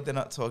 surely they're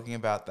not talking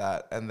about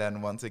that. And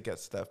then once it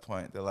gets to that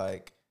point, they're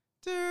like,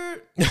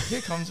 dude,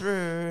 here comes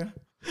Rue.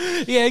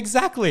 Yeah,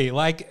 exactly.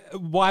 Like,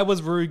 why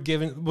was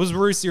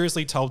Rue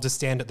seriously told to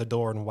stand at the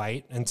door and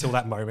wait until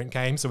that moment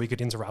came so we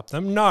could interrupt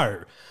them?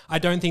 No, I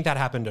don't think that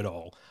happened at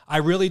all. I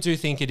really do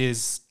think it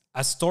is a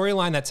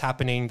storyline that's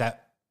happening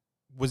that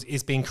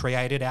is being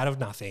created out of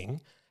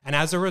nothing. And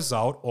as a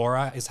result,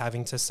 Aura is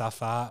having to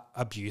suffer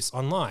abuse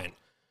online.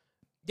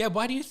 Yeah,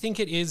 why do you think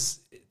it is?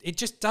 It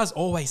just does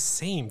always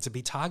seem to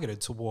be targeted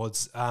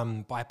towards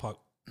BIPOC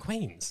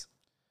queens.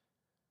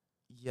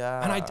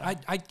 Yeah. And I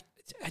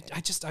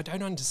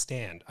don't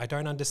understand. I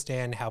don't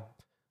understand how,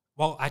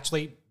 well,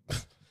 actually,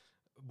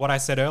 what I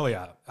said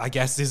earlier, I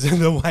guess, is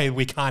the way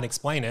we can't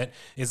explain it,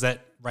 is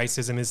that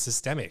racism is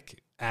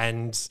systemic.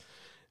 And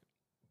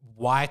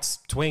white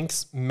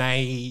twinks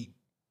may,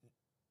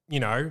 be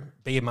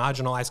a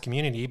marginalized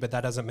community, but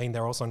that doesn't mean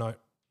they're also not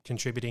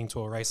contributing to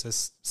a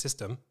racist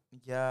system.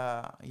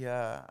 Yeah.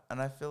 And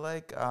I feel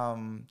like I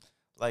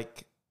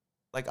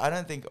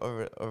don't think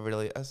Aura.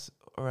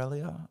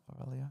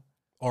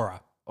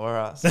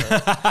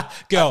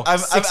 Girl, I'm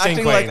 16 acting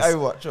queens. like I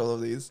watch all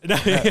of these. No,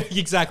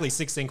 exactly,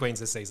 16 queens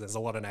this season. There's a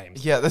lot of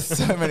names. Yeah, there's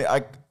so many.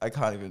 I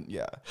can't even.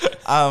 Yeah.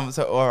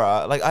 So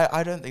Aura,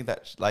 I don't think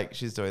that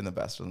she's doing the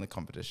best in the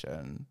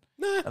competition.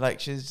 Nah. Like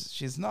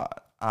she's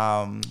not.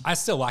 I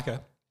still like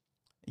her.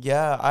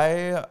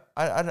 Yeah,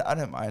 I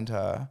don't mind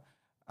her.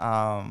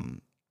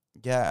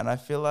 Yeah, and I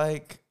feel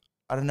like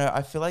I don't know.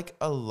 I feel like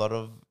a lot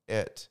of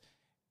it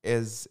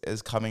is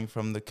coming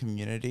from the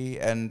community,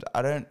 and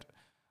I don't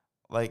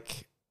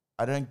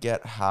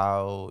get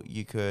how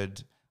you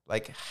could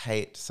like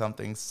hate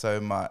something so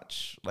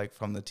much like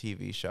from the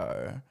TV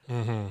show.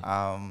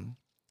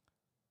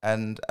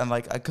 And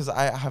like because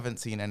I haven't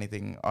seen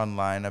anything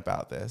online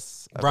about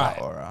this about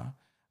Right. Aura.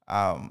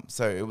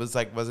 So it was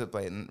like, was it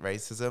blatant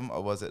racism,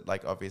 or was it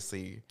like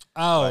obviously?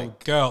 Oh,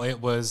 like, girl,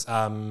 it was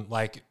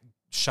like,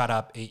 shut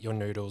up, eat your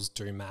noodles,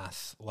 do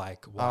math.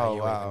 Like, why are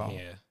you wow. even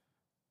here?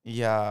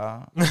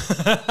 Yeah.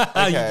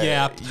 Okay.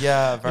 Yep.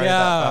 Yeah. Very Yeah.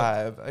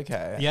 that vibe.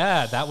 Okay.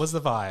 Yeah, that was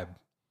the vibe.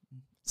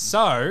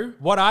 So,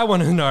 what I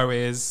want to know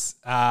is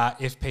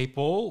if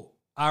people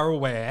are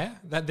aware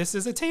that this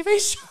is a TV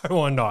show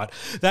or not.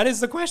 That is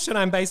the question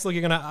I'm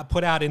basically going to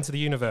put out into the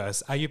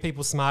universe. Are you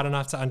people smart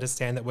enough to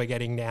understand that we're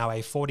getting now a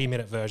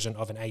 40-minute version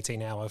of an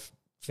 18-hour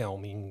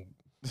filming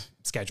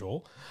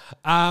schedule?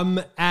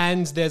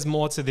 And there's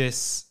more to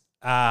this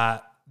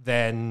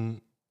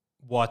than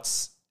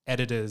what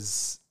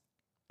editors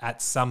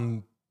at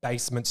some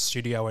basement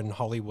studio in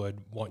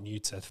Hollywood want you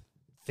to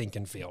think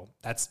and feel.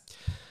 That's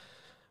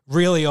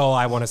really all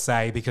I want to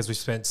say, because we've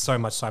spent so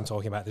much time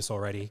talking about this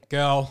already.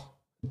 Girl,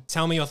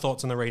 tell me your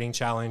thoughts on the reading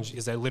challenge.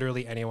 Is there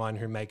literally anyone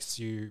who makes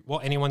you, well,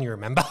 anyone you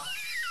remember?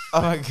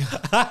 Oh my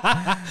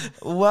God.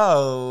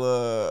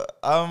 Well,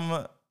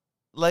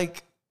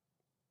 like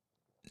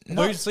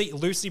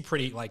Lucy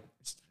pretty, like,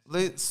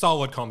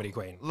 solid comedy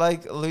queen.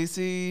 like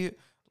Lucy,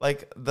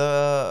 like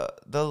the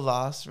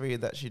last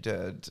read that she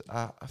did,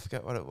 I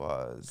forget what it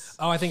was.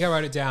 Oh, I think I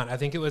wrote it down. I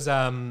think it was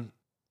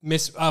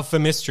for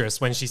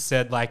Mistress, when she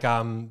said like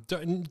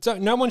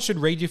no one should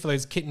read you for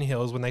those kitten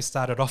heels when they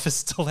started off as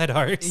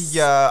stilettos.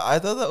 Yeah, I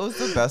thought that was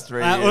the best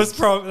read. That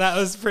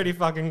was pretty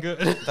fucking good.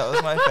 That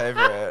was my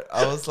favorite.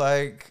 I was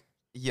like,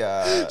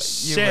 yeah, you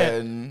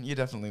Shit. win. You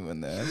definitely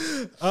win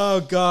this. Oh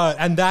God.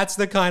 And that's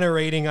the kind of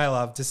reading I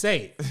love to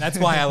see. That's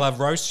why I love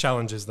roast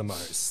challenges the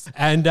most.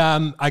 And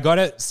I got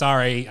it.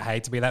 Sorry, I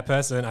hate to be that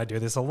person. I do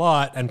this a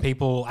lot. And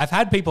I've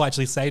had people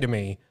actually say to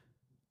me,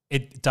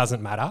 it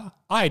doesn't matter.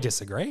 I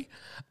disagree.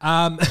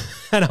 And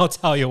I'll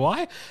tell you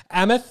why.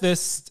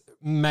 Amethyst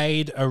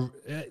made I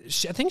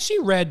think she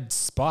read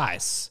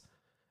Spice,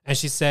 and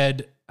she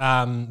said,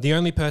 the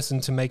only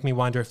person to make me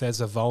wonder if there's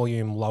a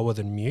volume lower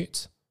than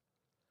mute.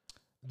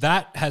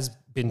 That has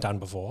been done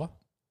before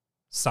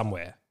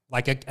somewhere.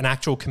 Like an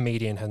actual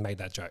comedian has made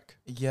that joke.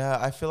 Yeah,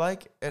 I feel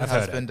like it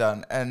has been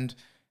done. And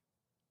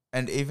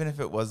even if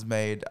it was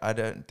made, I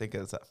don't think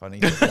it's that funny,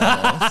 to be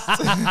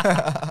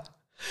honest.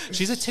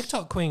 She's a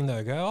TikTok queen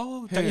though,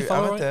 girl. Don't Who, you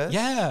follow her? Amethyst?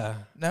 Yeah.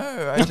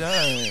 No, I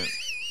don't.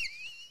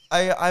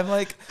 I'm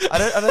like, I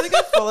don't think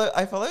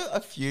I follow a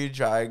few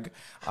drag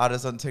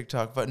artists on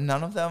TikTok, but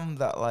none of them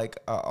that like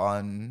are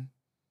on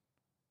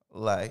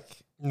like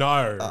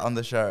No. on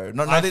the show.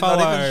 Not even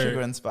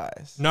Sugar and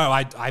Spice. No,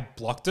 I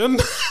blocked them.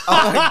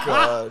 Oh my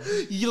God.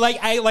 You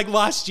like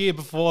last year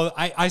before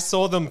I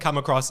saw them come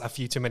across a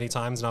few too many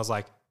times, and I was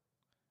like,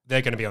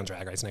 they're going to be on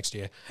Drag Race next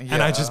year.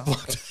 And I just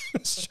blocked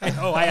them straight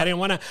away. I didn't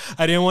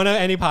want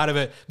any part of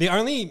it. The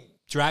only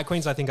drag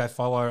queens I think I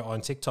follow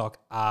on TikTok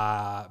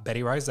are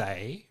Betty Rose.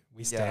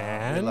 We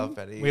stand. we love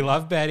Betty. We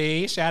love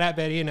Betty. Shout out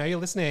Betty. I know you're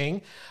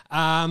listening.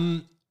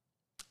 I'm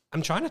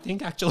trying to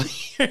think actually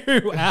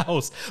who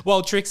else.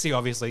 Well, Trixie,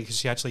 obviously, because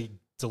she actually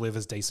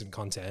delivers decent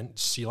content.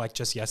 She like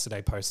just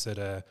yesterday posted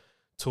a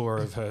tour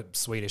of her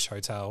Swedish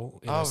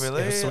hotel.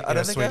 Really? I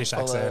don't think Swedish I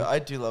follow. accent. I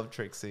do love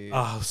Trixie.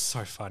 Oh,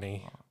 so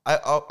funny.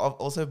 I'll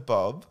also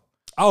Bob.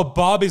 Oh,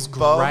 Bob is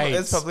Bob great.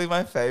 is probably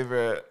my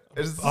favorite.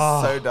 It's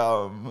so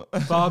dumb.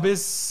 Bob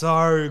is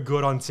so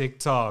good on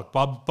TikTok.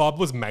 Bob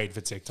was made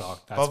for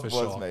TikTok. That's Bob for was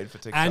sure. made for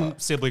TikTok.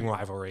 And Sibling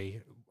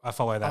Rivalry. I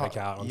follow that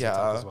account on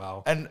TikTok as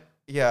well. And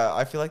yeah,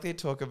 I feel like they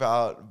talk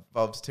about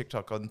Bob's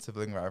TikTok on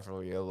Sibling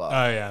Rivalry a lot.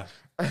 Oh yeah.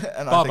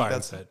 And Bob I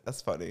owns think it.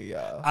 that's funny.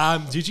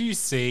 Yeah. Did you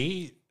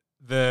see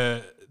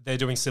they're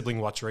doing Sibling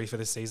Watchery for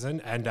this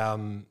season?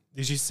 And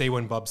did you see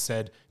when Bob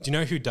said, "Do you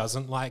know who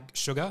doesn't like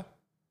sugar?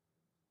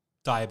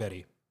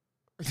 Diabetes."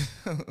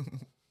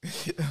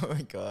 Oh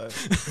my God.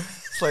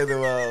 Slay the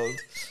world.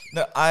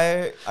 No,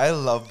 I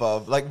love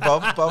Bob. Like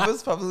Bob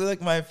is probably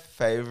like my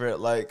favorite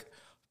like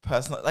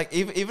person. Like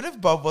even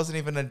if Bob wasn't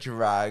even a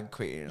drag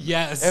queen.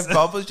 Yes. If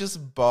Bob was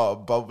just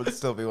Bob would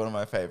still be one of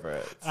my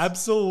favorites.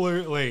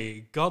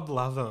 Absolutely. God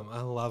love him.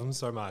 I love him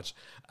so much.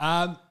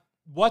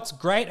 What's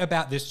great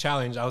about this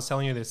challenge, I was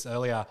telling you this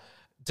earlier,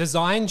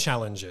 design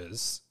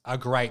challenges are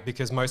great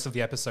because most of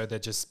the episode they're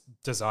just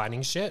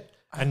designing shit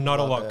and not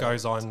a lot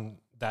goes on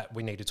that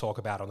we need to talk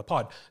about on the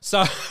pod.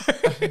 So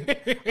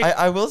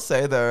I will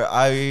say though,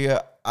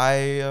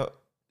 I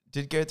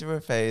did go through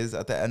a phase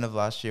at the end of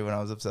last year when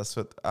I was obsessed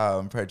with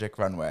Project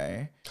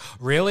Runway.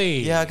 Really?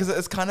 Yeah, because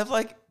it's kind of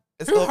like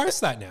who hosts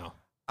that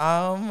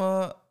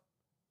now?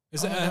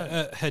 Is it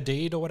know.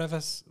 Hadid or whatever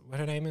what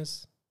her name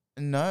is?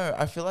 No,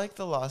 I feel like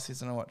the last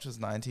season I watched was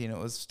 19. It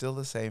was still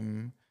the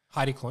same.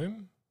 Heidi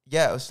Klum?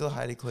 Yeah, it was still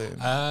Heidi Klum.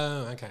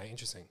 Oh, okay,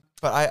 interesting.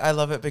 But I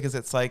love it because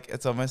it's like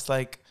it's almost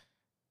like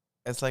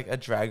it's like a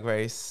drag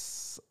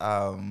race.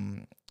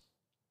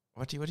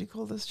 What do you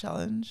call this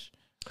challenge?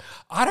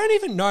 I don't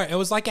even know. It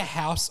was like a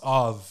House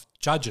of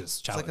Judges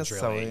It's challenge, like a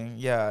really. sewing.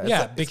 Yeah.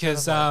 Yeah, it's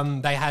because kind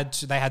of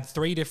they had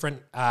 3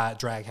 different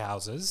drag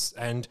houses,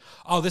 and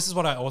this is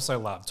what I also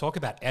love. Talk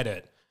about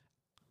edit.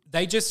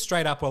 They just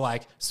straight up were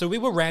like, so we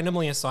were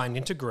randomly assigned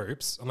into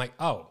groups. I'm like,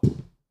 oh,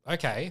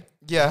 okay.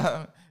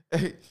 yeah.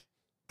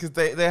 Because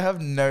they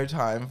have no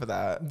time for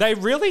that. They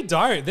really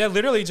don't. They're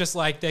literally just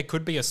like, there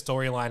could be a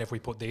storyline if we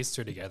put these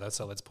 2 together,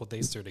 so let's put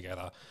these 2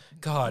 together.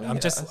 God,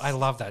 I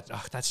love that.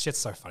 Oh, that shit's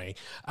so funny.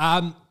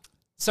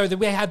 So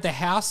we had the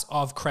House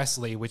of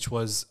Cressley, which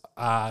was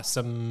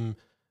some,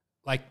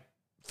 like,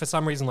 for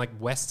some reason, like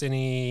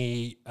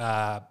westerny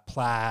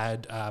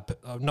plaid. I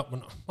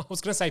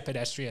was going to say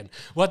pedestrian.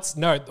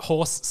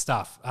 Horse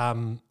stuff.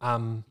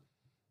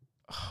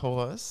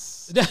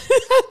 Horse?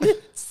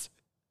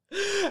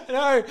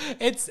 No,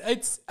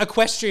 it's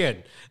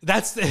equestrian.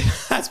 That's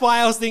why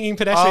I was thinking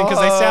pedestrian, because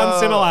they sound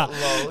similar.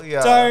 Lol,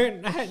 yeah.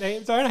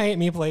 Don't hate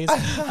me, please.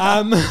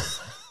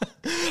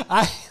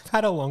 I've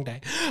had a long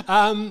day.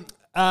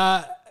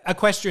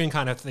 Equestrian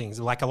kind of things,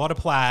 like a lot of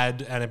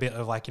plaid and a bit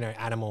of like,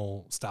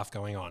 animal stuff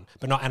going on,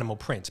 but not animal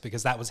print,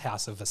 because that was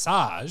House of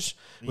Visage,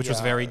 which was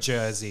very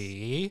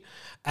Jersey,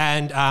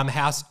 and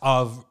House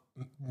of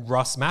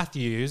Ross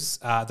Matthews,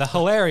 the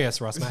hilarious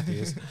Ross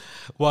Matthews,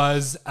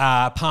 was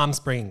Palm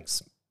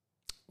Springs,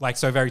 like,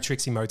 so very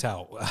Trixie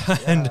Motel.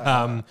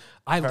 And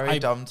Very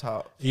dumb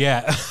top.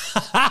 yeah.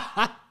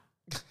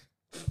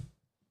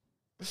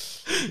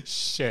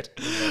 Shit.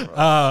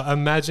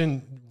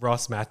 Imagine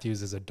Ross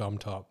Matthews as a dom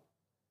top.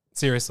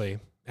 Seriously,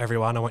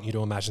 everyone, I want you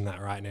to imagine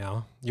that right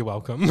now. You're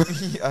welcome.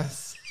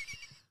 Yes.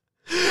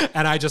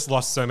 And I just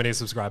lost so many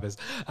subscribers.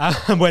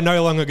 We're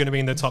no longer going to be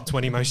in the top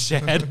 20 most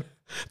shared.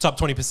 Top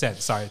 20%.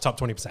 Sorry, top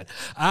 20%.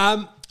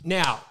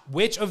 Now,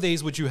 which of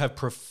these would you have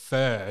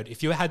preferred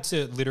if you had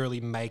to literally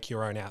make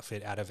your own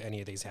outfit out of any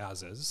of these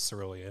houses,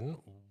 Cerulean?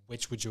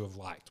 Which would you have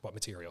liked? What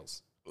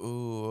materials?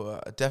 Ooh,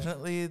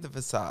 definitely the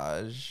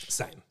Visage.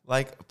 Same.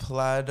 Like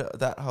plaid,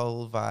 that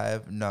whole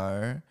vibe,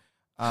 no.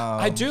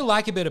 I do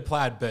like a bit of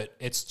plaid, but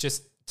it's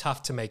just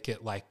tough to make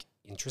it like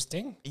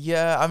interesting.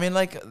 Yeah, I mean,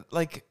 I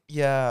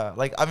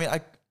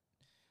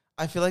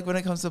feel like when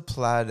it comes to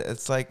plaid,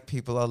 it's like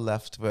people are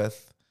left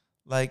with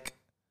like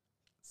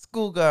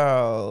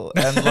schoolgirl,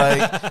 and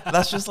like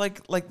that's just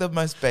like the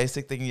most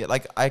basic thing.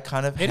 Like I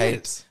kind of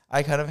hate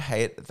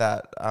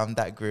that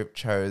that group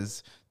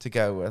chose to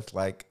go with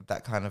like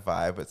that kind of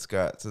vibe with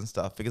skirts and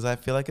stuff, because I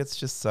feel like it's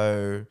just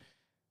so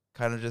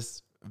kind of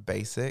just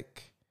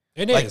basic.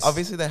 It like, is.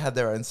 Obviously they had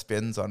their own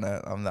spins on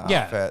it, on the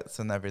outfits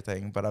and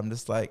everything, but I'm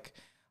just like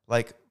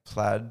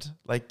plaid,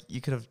 like you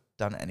could have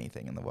done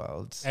anything in the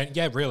world. And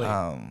yeah, really.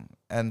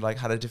 And like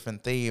had a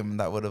different theme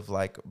that would have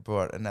like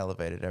brought and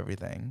elevated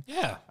everything.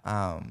 Yeah.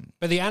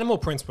 But the animal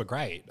prints were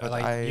great.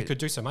 Like you could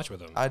do so much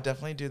with them. I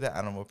definitely do the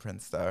animal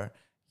prints though.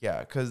 Yeah,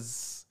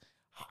 because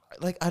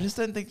like I just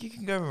don't think you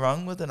can go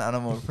wrong with an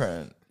animal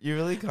print. You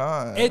really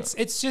can't.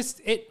 It's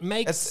just, it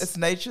makes... It's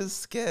nature's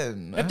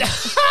skin.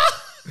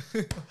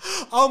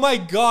 Oh my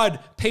God.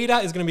 Peter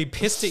is going to be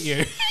pissed at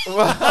you.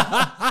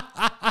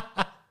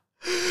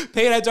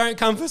 Peter, don't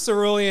come for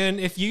Cerulean.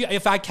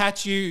 If I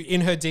catch you in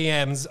her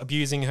DMs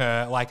abusing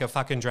her like a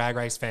fucking Drag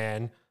Race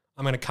fan,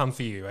 I'm going to come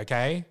for you,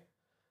 okay?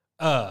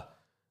 Now,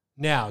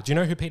 do you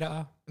know who Peter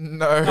are?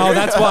 No. Oh,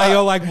 that's why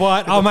you're like,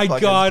 what? Oh my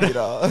God.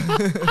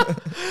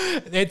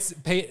 It's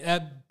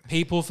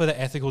people for the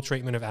ethical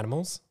treatment of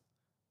animals.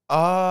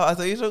 Oh, I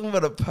thought you were talking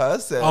about a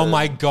person. Oh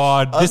my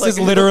God. This is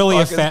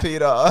literally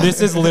this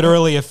is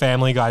literally a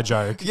Family Guy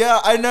joke. Yeah,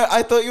 I know.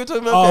 I thought you were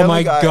talking about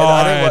Family Guy.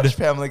 God. I didn't watch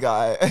Family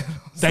Guy.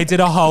 They did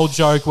a whole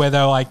joke where they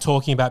were like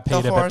talking about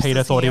Peter, but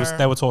Peter thought here.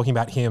 they were talking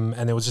about him,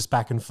 and there was just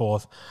back and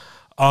forth.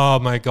 Oh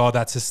my God,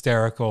 that's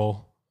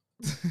hysterical.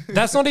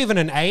 That's not even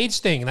an age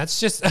thing. That's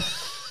just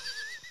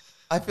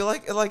I feel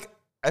like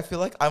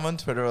I'm on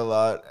Twitter a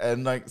lot,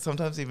 and like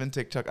sometimes even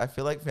TikTok. I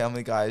feel like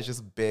Family Guy is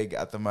just big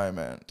at the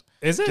moment.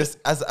 Is it? Just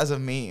as a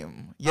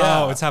meme.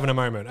 Yeah. Oh, it's having a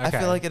moment. Okay. I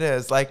feel like it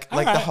is. Like All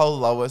the right. whole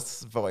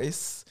Lois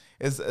voice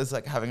is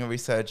like having a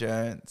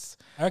resurgence.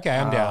 Okay,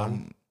 I'm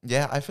down.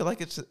 Yeah, I feel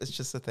like it's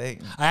just a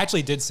thing. I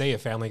actually did see a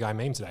Family Guy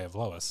meme today of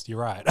Lois.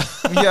 You're right.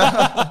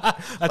 Yeah.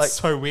 That's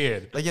so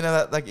weird. Like, you know,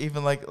 that like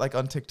even like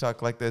on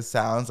TikTok, like there's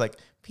sounds like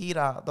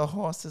Peter, the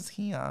horse is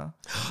here.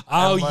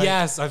 Oh, And, like,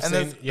 yes. I've and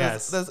seen,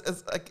 yes. There's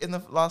it's like in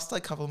the last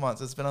like couple of months,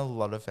 there's been a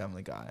lot of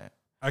Family Guy.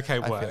 Okay,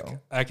 work.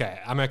 feel. Okay,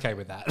 I'm okay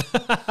with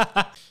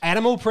that.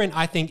 Animal print,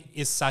 I think,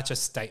 is such a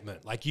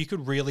statement. Like, you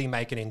could really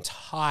make an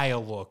entire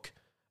look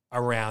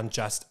around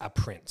just a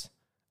print.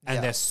 And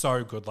Yeah. they're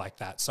so good like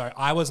that. So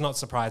I was not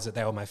surprised that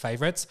they were my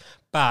favorites.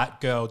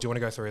 But, girl, do you want to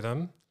go through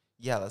them?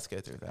 Yeah, let's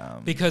go through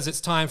them. Because it's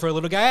time for a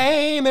little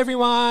game,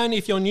 everyone.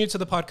 If you're new to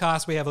the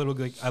podcast, we have a little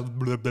blah,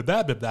 blah,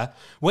 blah, blah, blah.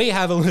 We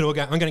have a little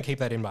game. I'm going to keep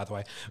that in, by the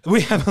way.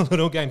 We have a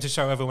little game to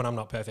show everyone I'm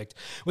not perfect.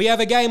 We have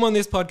a game on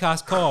this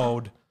podcast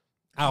called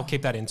I'll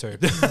keep that in too.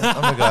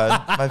 Oh my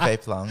God, my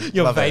vape lung.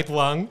 Your Love vape it.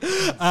 lung.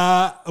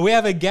 We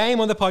have a game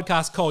on the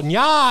podcast called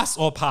Nyas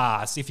or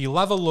Pass. If you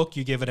love a look,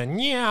 you give it a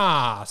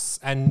Nyas.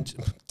 And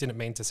didn't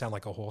mean to sound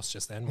like a horse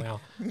just then.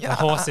 Wow. The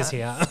horse is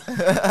here.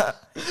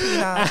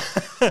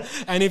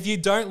 And if you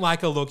don't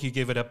like a look, you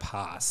give it a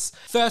pass.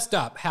 First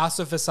up, House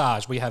of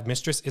Visage. We have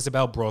Mistress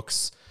Isabel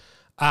Brooks.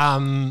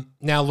 Now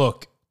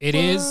look, it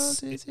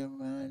is.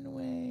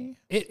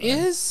 It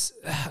is.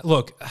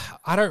 Look,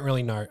 I don't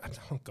really know.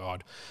 Oh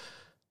God.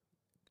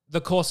 The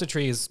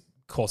corsetry is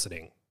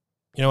corseting.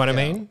 You know what I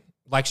mean?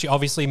 Like she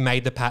obviously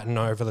made the pattern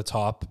over the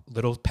top,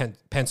 little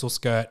pencil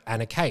skirt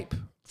and a cape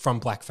from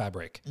black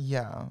fabric.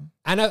 Yeah.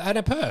 And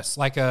a purse,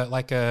 like a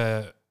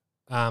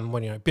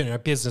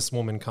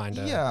businesswoman kind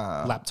of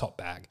laptop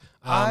bag.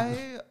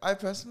 I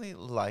personally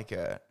like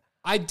it.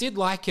 I did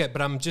like it,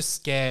 but I'm just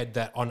scared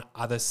that on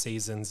other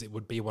seasons it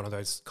would be one of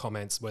those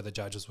comments where the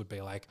judges would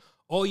be like,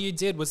 all you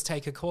did was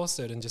take a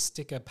corset and just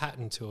stick a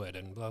pattern to it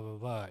and blah, blah,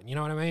 blah. You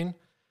know what I mean?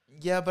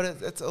 Yeah, but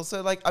it's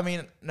also like, I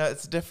mean, no,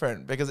 it's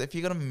different because if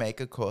you're going to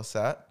make a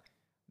corset,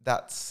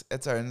 that's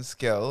its own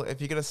skill. If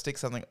you're going to stick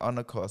something on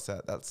a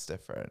corset, that's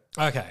different.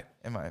 Okay.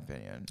 In my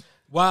opinion.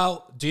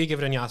 Well, do you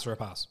give it a Nyas or a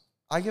pass?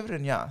 I give it a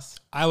Nyas.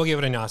 I will give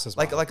it a Nyas as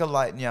well. Like a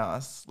light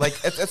Nyas. Like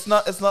it's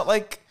not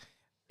like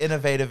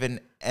innovative in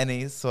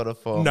any sort of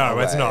form. No,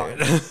 it's not.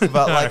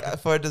 But like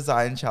for a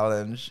design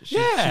challenge, she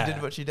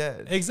did what she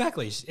did.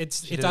 Exactly.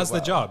 It does the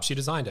job. She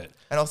designed it.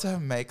 And also her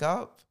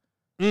makeup.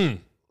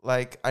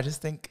 Like I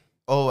just think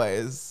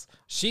always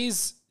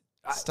she's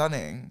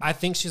stunning. I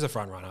think she's a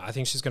front runner. I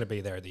think she's going to be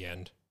there at the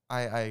end.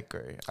 I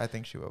agree. I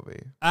think she will be.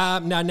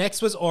 Now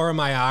next was Aura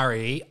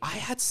Mayari.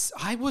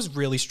 I was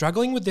really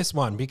struggling with this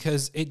one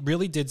because it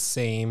really did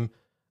seem.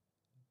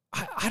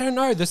 I don't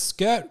know. The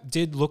skirt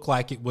did look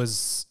like it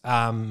was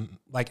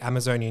like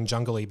Amazonian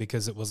jungle-y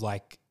because it was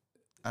like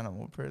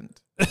animal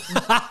print.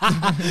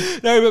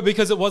 No, but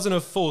because it wasn't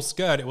a full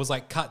skirt, it was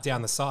like cut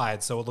down the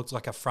side, so it looked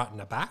like a front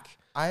and a back.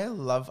 I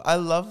love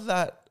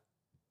that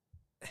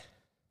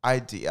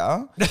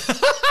idea.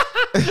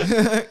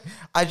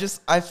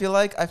 I feel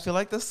like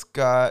the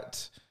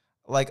skirt,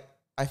 like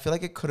I feel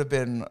like it could have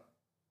been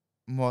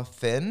more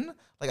thin.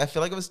 Like I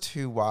feel like it was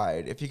too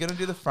wide. If you're gonna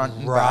do the front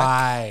and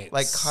back,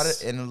 like cut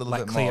it in a little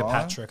like bit more. Like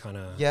Cleopatra kind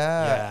of.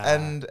 Yeah.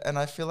 And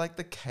I feel like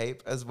the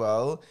cape as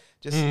well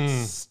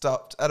just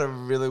stopped at a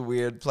really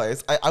weird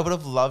place. I would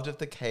have loved if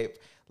the cape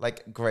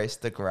like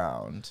graced the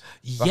ground.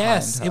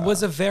 Yes, it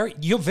was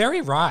you're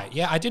very right.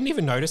 Yeah, I didn't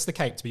even notice the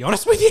cape, to be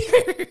honest with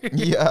you.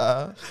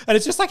 Yeah. And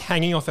it's just like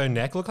hanging off her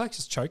neck, look like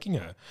she's choking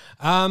her.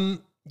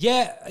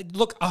 Yeah,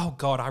 look, oh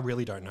God, I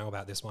really don't know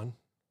about this one.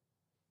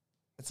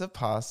 It's a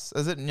pass.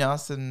 Is it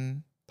Nyas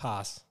and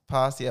pass?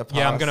 Pass, yeah, pass.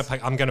 Yeah,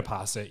 I'm gonna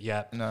pass it,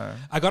 yeah. No.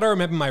 I gotta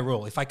remember my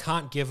rule. If I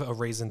can't give a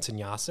reason to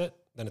Nyas it,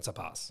 then it's a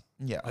pass.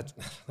 Yeah.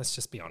 Let's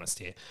just be honest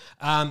here.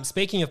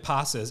 Speaking of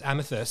passes,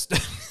 Amethyst.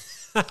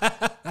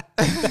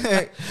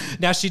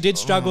 Now she did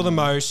struggle the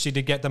most. She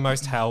did get the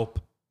most help.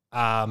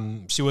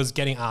 She was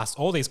getting asked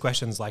all these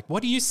questions like,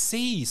 what do you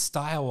see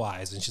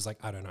style-wise? And she's like,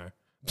 I don't know.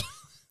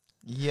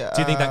 Yeah.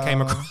 Do you think that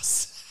came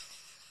across?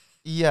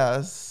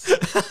 Yes.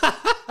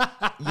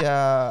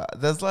 Yeah.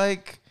 There's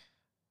like,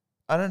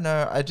 I don't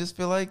know. I just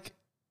feel like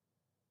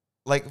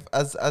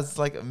as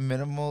like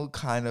minimal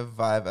kind of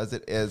vibe as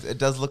it is, it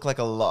does look like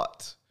a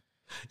lot.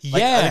 Yeah.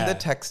 Like, I think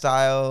the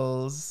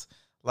textiles,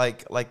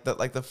 like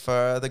the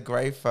fur, the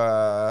grey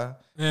fur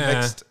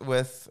mixed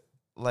with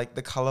like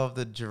the color of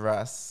the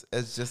dress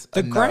is just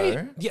the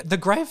grey. Yeah, the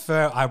grey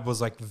fur I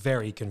was like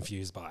very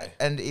confused by.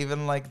 And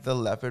even like the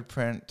leopard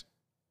print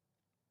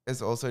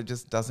is also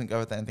just doesn't go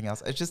with anything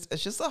else. It's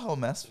just a whole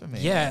mess for me.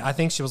 Yeah, I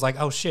think she was like,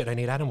 oh shit, I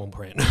need animal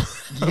print.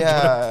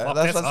 Yeah,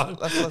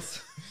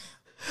 that's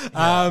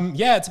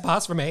yeah, it's a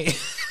pass for me.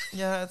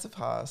 Yeah, it's a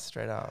pass,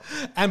 straight up.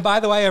 And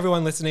by the way,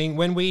 everyone listening,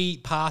 when we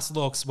pass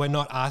looks, we're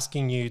not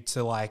asking you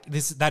to like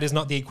this. That is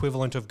not the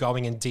equivalent of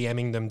going and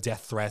DMing them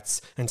death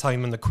threats and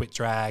telling them to quit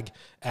drag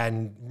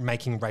and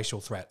making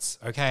racial threats.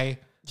 Okay,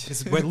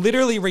 we're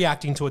literally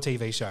reacting to a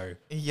TV show.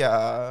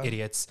 Yeah,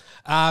 idiots.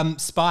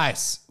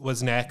 Spice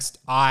was next.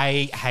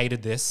 I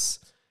hated this.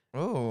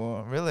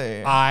 Oh,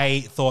 really?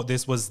 I thought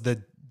this was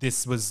the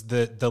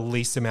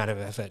least amount of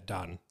effort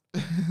done.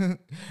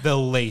 The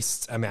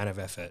least amount of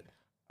effort.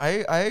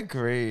 I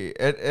agree.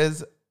 It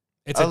is.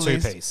 It's a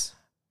two-piece.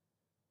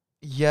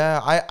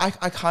 Yeah,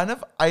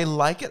 I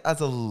like it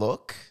as a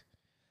look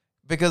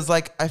because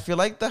like I feel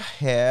like the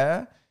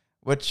hair,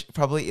 which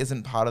probably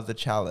isn't part of the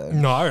challenge.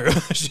 No,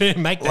 she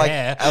didn't make the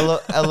hair.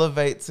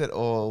 Elevates it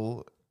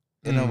all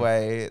in a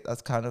way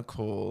that's kind of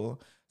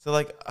cool. So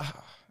like,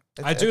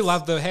 I do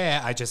love the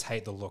hair. I just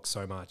hate the look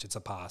so much. It's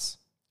a pass.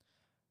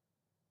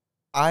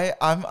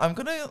 I'm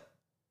gonna.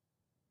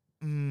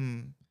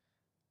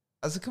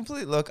 As a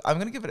complete look, I'm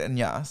gonna give it a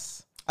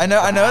Nyas. I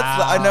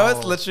know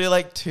it's literally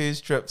like 2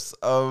 strips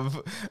of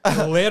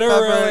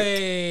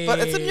literally, fabric, but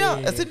it's a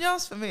Nyas. It's a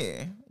Nyas for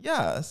me.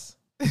 Yes.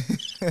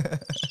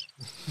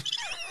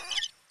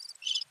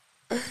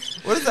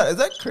 What is that? Is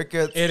that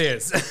crickets? It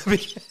is.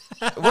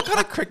 What kind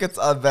of crickets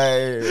are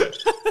they?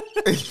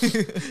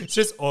 It's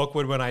just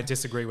awkward when I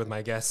disagree with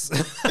my guests.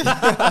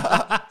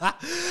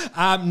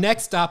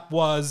 Next up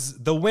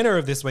was the winner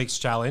of this week's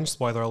challenge,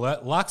 spoiler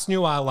alert, Lux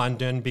Noir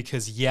London,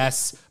 because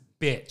yes,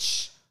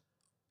 bitch.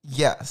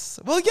 Yes.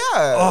 Well,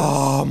 yeah.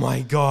 Oh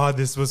my God,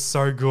 this was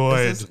so good.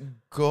 This is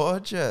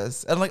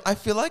gorgeous. And like, I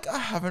feel like I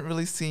haven't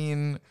really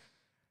seen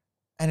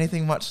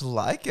anything much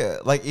like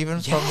it. Like even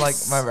from like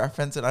my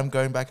reference, and I'm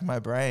going back in my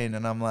brain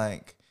and I'm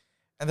like,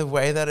 and the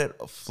way that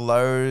it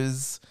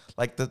flows,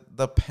 like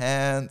the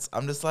pants,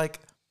 I'm just like,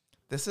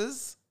 this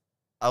is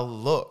a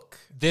look.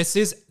 This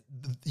is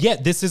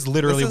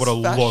literally what a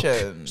look.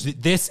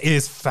 This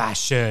is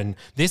fashion.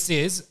 This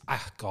is,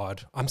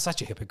 God, I'm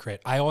such a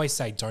hypocrite. I always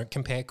say don't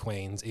compare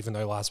queens, even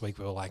though last week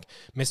we were like,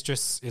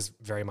 Mistress is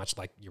very much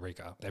like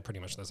Eureka. They're pretty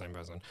much the same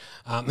person.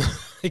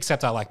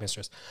 Except I like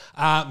Mistress.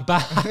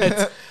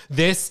 But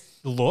this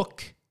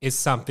look is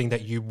something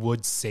that you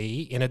would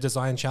see in a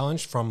design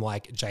challenge from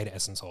like Jada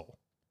Essence Hall.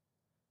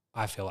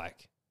 I feel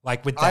like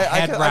with the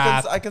head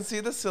wrap. I can see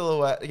the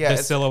silhouette. Yeah,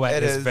 the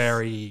silhouette is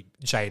very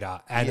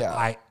Jada.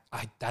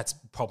 And that's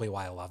probably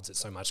why I loved it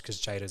so much, because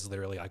Jada is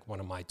literally like one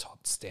of my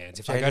top stands.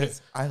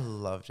 I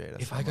love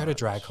Jada. If I go to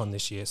DragCon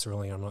this year,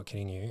 Cerulean, I'm not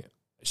kidding you,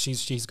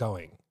 she's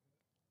going.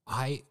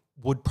 I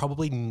would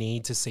probably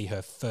need to see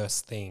her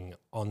first thing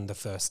on the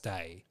first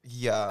day.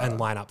 Yeah. And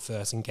line up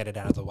first and get it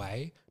out of the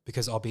way,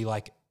 because I'll be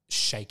like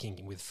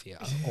shaking with fear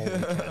all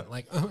weekend.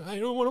 Like,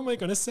 what am I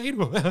going to say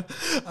to her?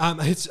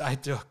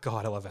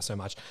 God, I love her so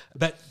much.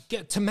 But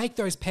to make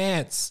those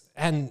pants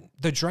and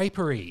the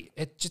drapery,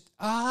 it just,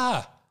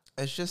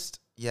 It's just,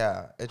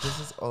 it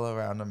just is all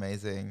around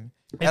amazing.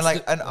 And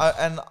like,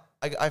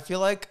 I feel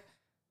like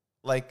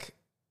I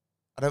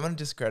don't want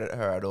to discredit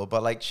her at all,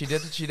 but like she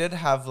did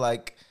have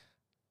like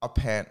a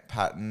pant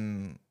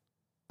pattern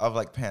of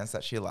like pants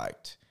that she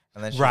liked.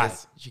 And then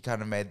she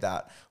kind of made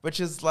that, which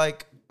is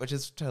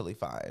totally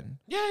fine.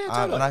 Yeah,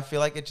 totally. And I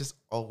feel like it just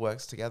all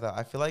works together.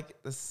 I feel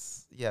like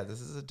this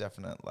is a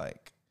definite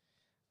like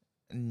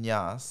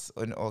nyas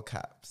in all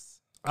caps.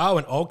 Oh,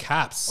 in all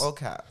caps. All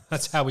caps.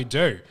 That's how we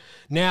do.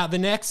 Now, the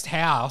next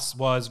house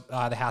was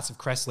the House of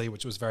Cressley,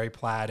 which was very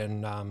plaid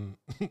and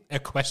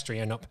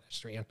equestrian, not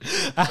pedestrian.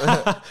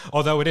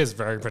 Although it is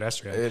very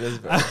pedestrian. It is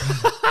very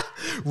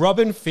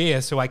Robin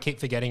Fierce, who I keep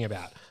forgetting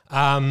about.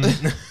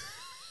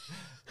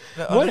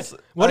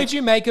 What did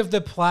you make of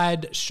the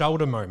plaid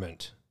shoulder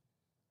moment?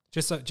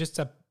 Just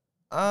a.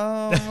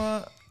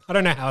 I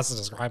don't know how else to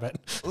describe it.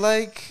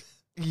 Like,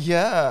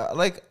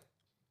 like,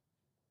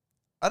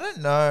 I don't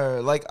know.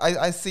 Like,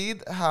 I see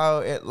how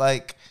it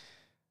like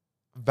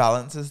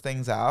balances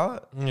things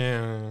out.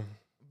 Yeah.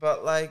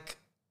 But like,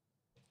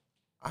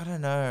 I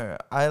don't know.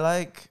 I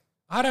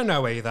don't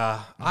know either.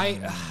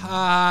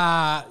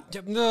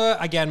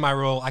 Again, my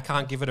rule, I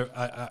can't give it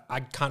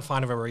I can't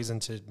find a reason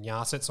to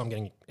nyas it, so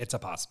it's a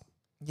pass.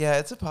 Yeah,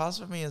 it's a pass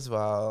for me as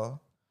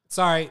well.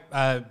 Sorry,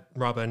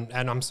 Robin,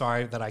 and I'm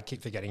sorry that I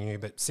keep forgetting you,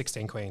 but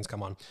 16 Queens,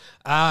 come on.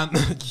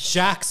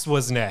 Jax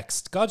was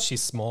next. God,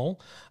 she's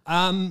small.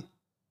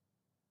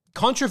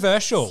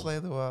 Controversial. Slay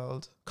the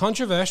world.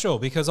 Controversial,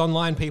 because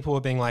online people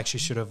were being like she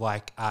should have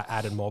like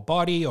added more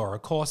body or a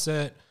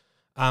corset.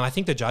 I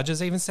think the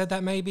judges even said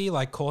that maybe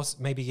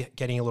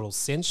getting a little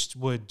cinched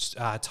would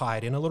tie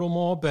it in a little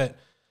more. But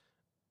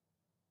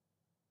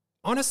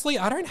honestly,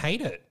 I don't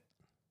hate it.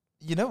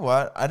 You know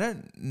what? I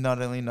don't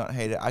not only not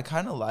hate it, I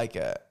kind of like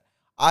it.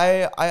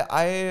 I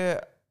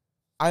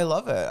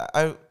love it.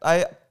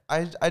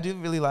 I do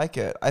really like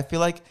it. I feel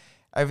like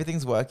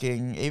everything's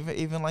working.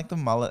 Even like the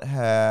mullet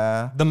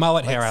hair. The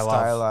mullet hair, I love.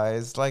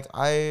 Stylized. Like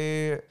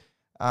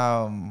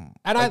and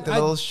like the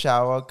little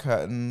shower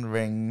curtain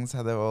rings,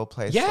 how they're all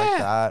placed like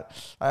that.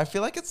 I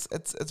feel like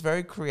it's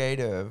very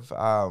creative.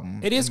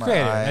 It is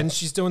creative, and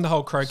she's doing the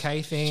whole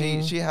croquet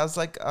thing. She has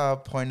like a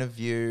point of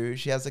view.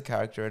 She has a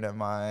character in her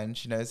mind.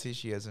 She knows who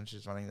she is when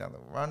she's running down the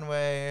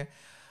runway.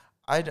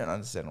 I don't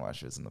understand why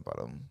she was in the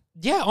bottom.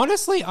 Yeah,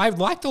 honestly, I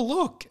like the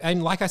look.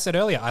 And like I said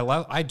earlier,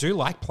 I do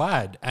like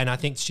plaid. And I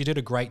think she did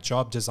a great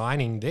job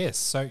designing this.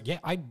 So yeah,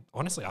 I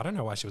don't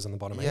know why she was in the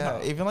bottom either.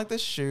 Yeah, even like the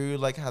shoe,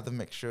 like had the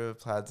mixture of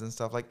plaids and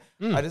stuff. Like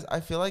I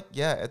feel like,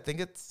 I think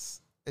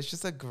it's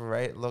just a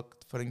great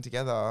look putting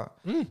together.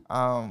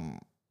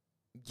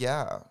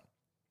 Yeah.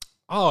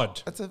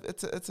 Odd. It's a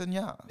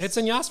nyas. It's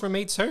a nyas for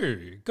me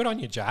too. Good on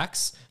you,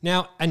 Jax.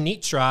 Now,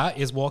 Anitra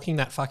is walking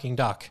that fucking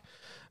duck.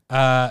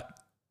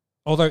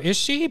 Although, is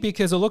she?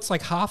 Because it looks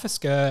like half a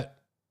skirt,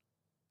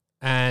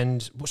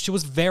 and she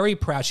was very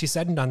proud. She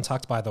said in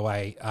Untucked, by the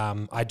way,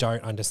 I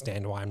don't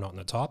understand why I'm not in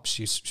the top.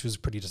 She was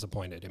pretty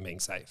disappointed in being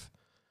safe.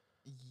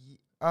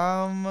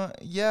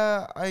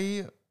 Yeah,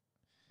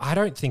 I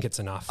don't think it's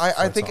enough.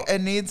 I think it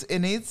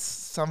needs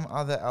some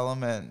other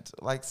element,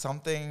 like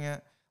something.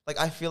 Like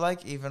I feel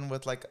like even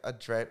with like a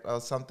drape or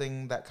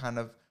something that kind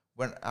of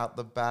went out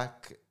the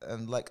back,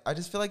 and like I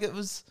just feel like it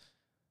was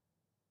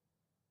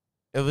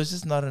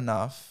just not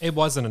enough. It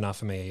wasn't enough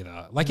for me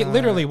either. Like it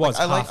literally was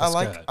half a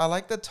skirt. I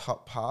like the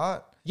top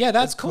part, Yeah,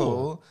 that's It's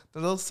cool. The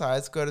little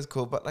side skirt is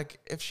cool, but like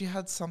if she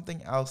had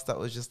something else that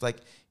was just like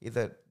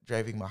either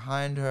draping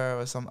behind her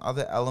or some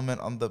other element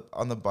on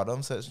the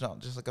bottom, so it's not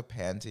just like a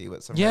panty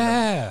with some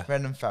Yeah.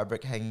 random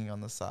fabric hanging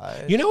on the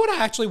side. You know what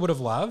I actually would have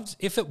loved?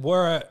 If it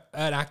were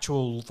an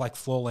actual like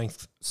floor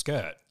length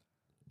skirt.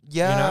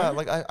 Yeah, you know?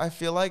 like I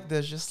feel like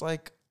there's just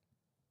like,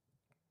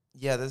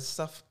 yeah, there's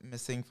stuff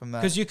missing from that.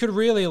 Because you could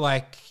really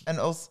like And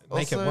also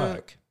make it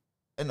work.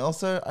 And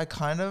also, I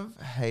kind of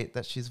hate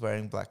that she's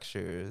wearing black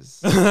shoes.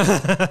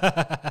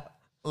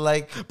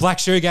 Like, Black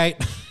Shoegate.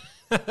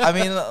 I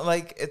mean,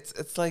 like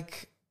it's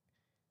like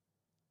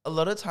a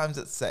lot of times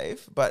it's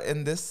safe, but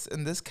in this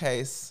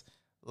case,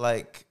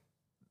 like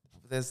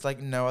there's like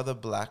no other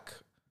black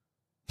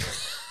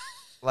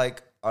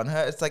like on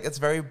her. It's like it's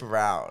very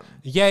brown.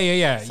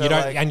 Yeah. So, you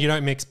don't like- and you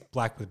don't mix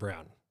black with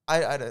brown.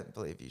 I don't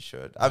believe you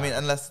should. I mean,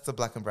 unless it's a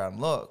black and brown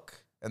look,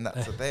 and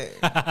that's the thing.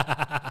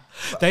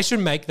 They should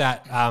make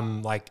that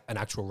like an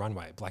actual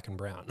runway, black and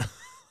brown.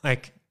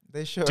 Like,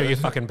 They should. do your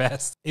fucking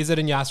best. Is it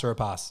a Nyas or a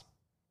pass?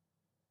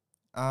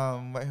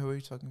 Wait, who are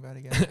you talking about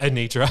again?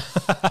 Anitra.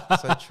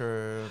 So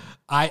true.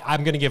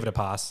 I'm gonna give it a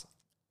pass.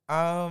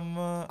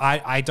 Yeah,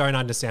 I don't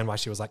understand why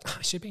she was like,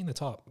 I should be in the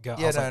top. Girl,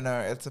 I was like,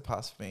 no, it's a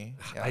pass for me.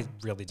 Yeah. I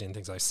really didn't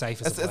think so.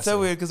 Safe as It's a so blessing.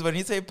 weird because when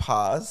you say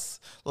pass,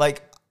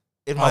 like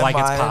in Oh, my like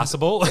mind, it's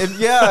passable?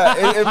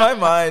 in my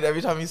mind,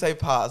 every time you say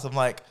pass, I'm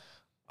like,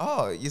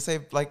 oh, you say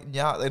like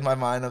nyas. In my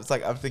mind, it's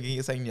like I'm thinking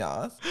you're saying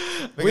nyas.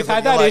 We've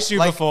had that issue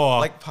before.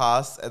 like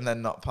pass and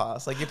then not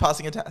pass. Like you're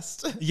passing a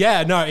test.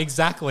 Yeah, no,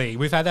 exactly.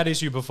 We've had that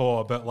issue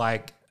before, but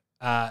like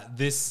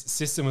this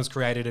system was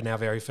created in our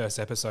very first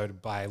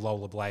episode by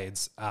Lola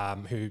Blades,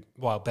 who,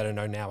 well, better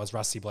known now as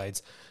Rusty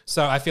Blades.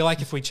 So I feel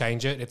like if we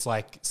change it, it's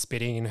like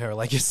spitting in her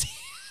legacy.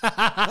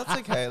 That's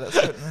okay. That's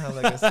put in her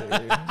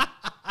legacy.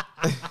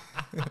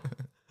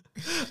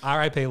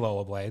 R.I.P.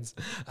 Lola Blades.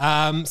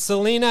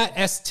 Selena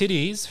S.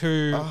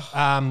 who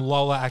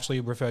Lola actually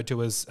referred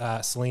to as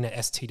Selena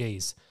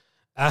STDs.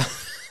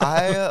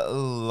 I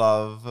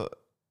love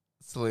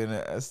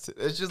Selena.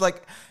 It's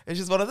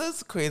just one of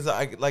those queens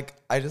that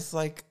I just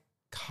like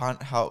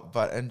can't help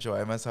but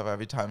enjoy myself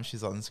every time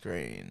she's on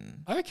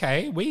screen.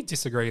 Okay, we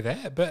disagree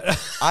there, but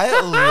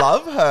I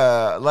love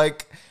her.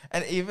 Like,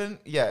 and even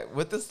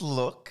with this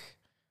look,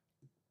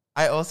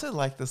 I also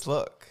like this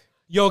look.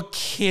 you're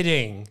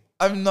kidding.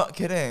 I'm not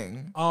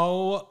kidding.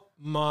 Oh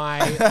my.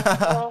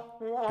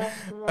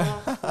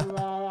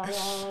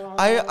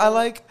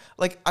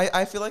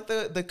 I feel like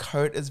the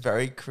coat is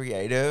very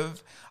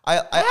creative. I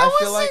How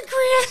feel is like it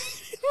creative?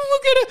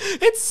 Look at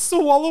it. It's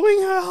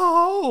swallowing her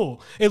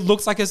whole. It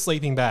looks like a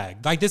sleeping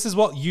bag. Like this is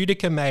what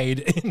Utica made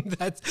in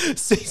that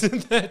season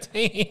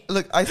 13.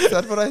 look, I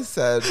said what I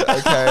said,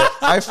 okay?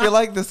 I feel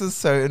like this is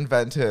so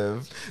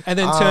inventive. And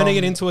then turning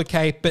it into a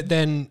cape. But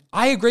then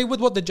I agree with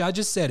what the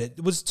judges said.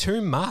 It was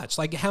too much.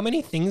 Like how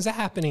many things are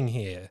happening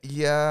here?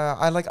 Yeah,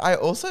 I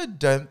also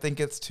don't think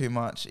it's too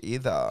much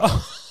either.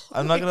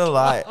 I'm not gonna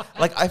lie.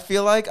 Like I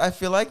feel like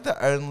the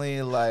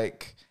only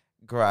like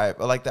gripe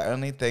or like the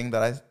only thing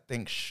that I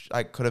think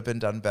I could have been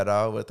done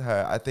better with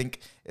her, I think,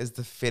 is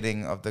the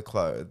fitting of the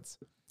clothes.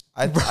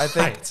 I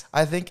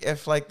think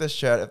if like the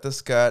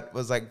skirt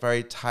was like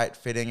very tight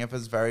fitting, if it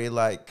was very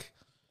like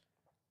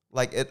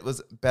it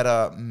was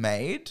better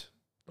made,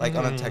 like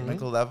on a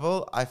technical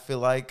level, I feel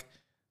like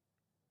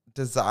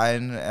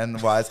design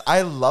and wise,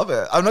 I love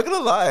it. I'm not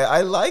gonna lie,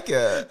 I like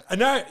it.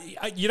 No,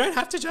 you don't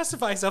have to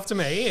justify yourself to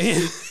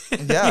me.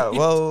 Yeah,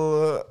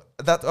 well,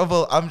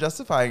 I'm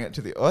justifying it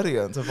to the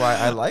audience of why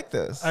I like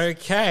this.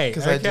 Okay.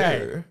 'Cause I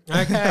do.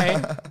 Okay.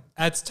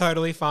 That's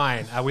totally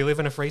fine. We live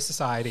in a free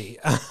society.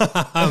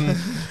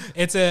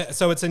 It's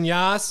a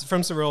Nyas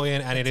from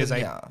Cerulean, and It's a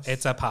Nyas.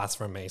 it's a pass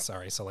from me.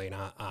 Sorry,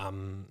 Selena.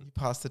 You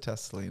passed the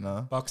test,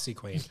 Selena. Boxy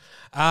queen.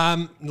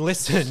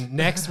 Listen,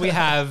 next we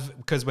have,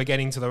 because we're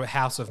getting to the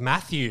House of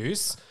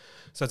Matthews,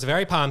 so it's a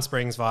very Palm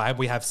Springs vibe.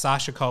 We have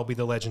Sasha Colby,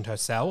 the legend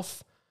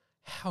herself.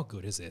 How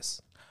good is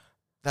this?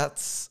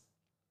 That's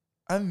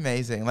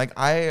amazing. Like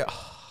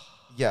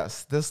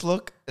yes, this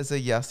look is a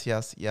yes.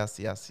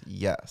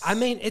 I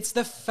mean, it's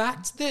the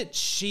fact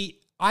that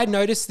I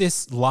noticed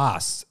this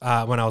last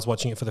when I was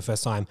watching it for the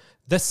first time.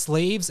 The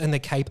sleeves and the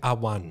cape are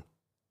one.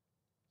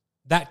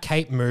 That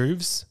cape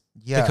moves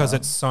because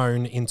it's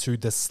sewn into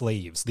the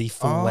sleeves, the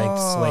full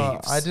length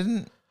sleeves. I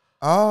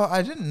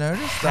didn't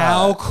notice that.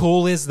 How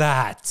cool is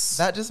that?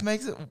 That just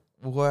makes it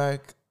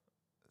work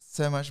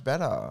so much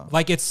better.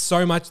 Like it's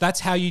so much. That's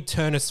how you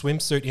turn a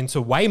swimsuit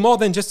into way more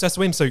than just a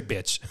swimsuit,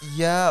 bitch.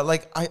 Yeah,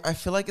 like I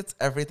feel like it's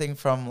everything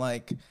from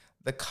like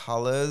the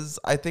colors.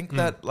 I think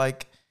that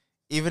like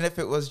even if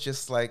it was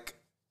just like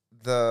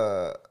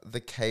the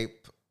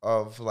cape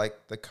of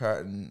like the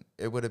curtain,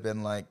 it would have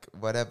been like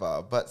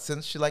whatever. But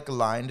since she like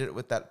lined it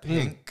with that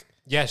pink,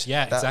 Yes,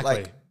 yeah, that exactly.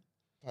 like,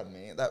 pardon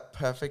me, that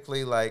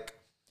perfectly like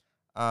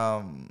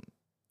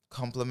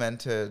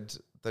complemented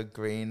the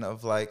green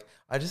of like,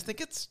 I just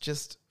think it's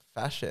just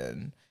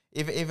fashion.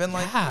 Even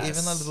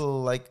the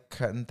little like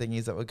curtain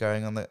thingies that were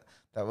going on the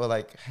that were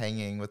like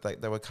hanging with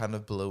like, they were kind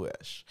of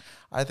bluish.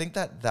 I think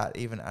that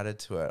even added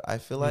to it. I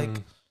feel like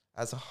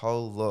as a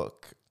whole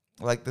look,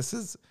 like this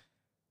is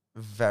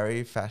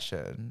very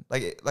fashion.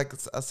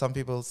 Some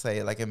people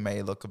say like it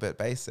may look a bit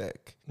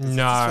basic.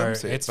 No,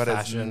 it's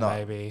fashion, it's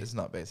not, baby. It's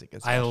not basic.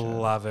 It's I fashion.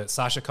 love it.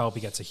 Sasha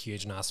Colby gets a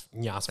huge nyas from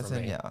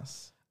me.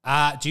 Yes.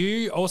 Do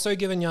you also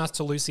give a nyas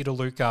to Lucy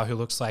DeLuca, who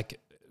looks like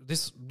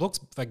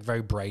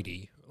very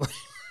Brady?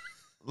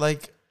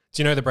 Like,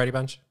 do you know the Brady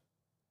Bunch?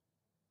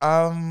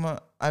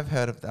 I've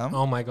heard of them.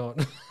 Oh my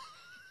God.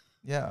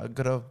 Yeah, I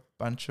got a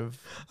bunch of.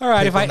 All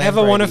right, if I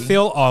ever want to Brady.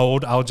 feel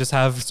old, I'll just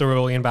have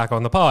Cerulean back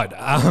on the pod.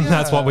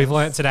 That's what we've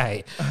learnt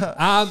today.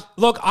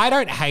 Look, I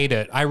don't hate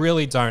it. I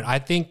really don't. I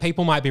think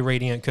people might be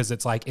reading it because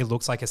it's like it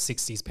looks like a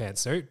 60s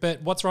pantsuit,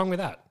 but what's wrong with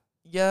that?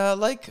 Yeah,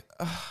 like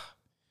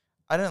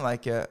I don't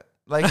like it.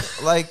 Like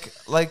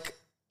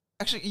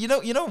actually, you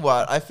know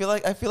what? I feel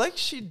like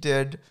she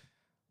did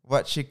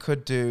what she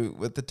could do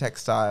with the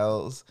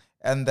textiles,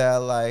 and they're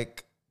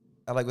like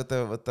with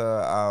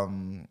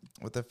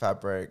the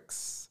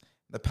fabrics,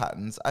 the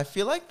patterns. I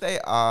feel like they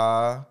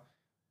are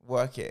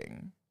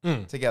working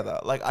together.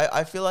 Like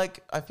I feel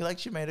like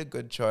she made a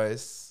good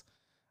choice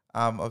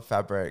of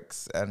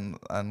fabrics and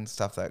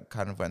stuff that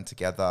kind of went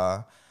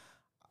together.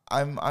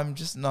 I'm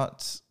just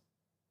not.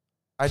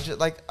 I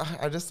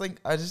just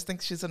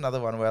think she's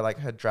another one where like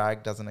her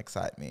drag doesn't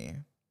excite me.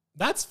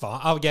 That's fine.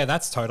 Oh yeah,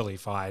 that's totally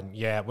fine.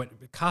 Yeah, when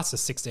cast of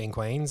 16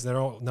 queens, they're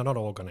not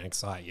all going to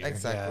excite you.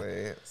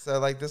 Exactly. Yeah. So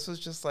like this was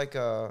just like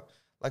a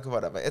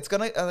whatever. It's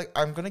gonna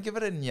I'm gonna give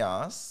it a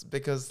nyas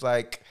because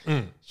like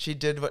she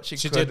did what she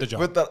could did the job.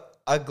 with the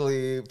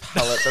ugly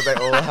palette that they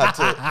all had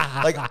to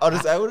like.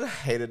 Honestly, I would have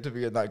hated to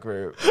be in that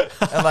group.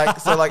 And like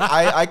so like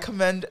I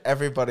commend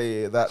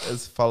everybody that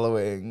is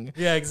following.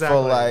 Yeah, exactly.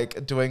 For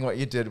like doing what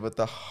you did with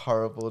the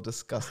horrible,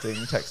 disgusting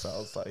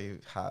textiles that you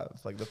have,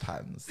 like the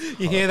patterns.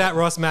 You hear that,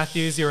 Ross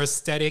Matthews? Your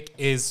aesthetic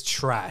is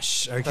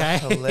trash. Okay.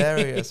 The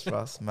hilarious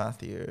Ross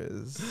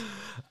Matthews.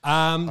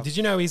 Did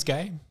you know he's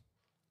gay?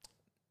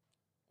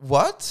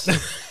 What?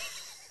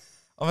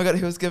 Oh my God,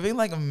 he was giving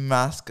like a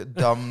mask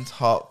dumb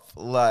top,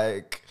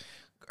 like,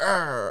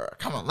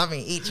 come on, let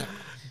me eat you.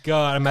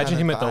 God, imagine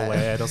him at the vibe.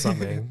 Laird or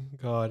something.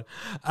 God.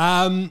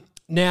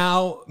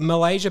 Now,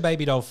 Malaysia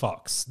Baby Doll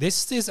Fox.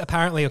 This is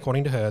apparently,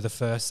 according to her, the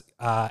first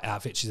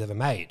outfit she's ever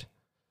made.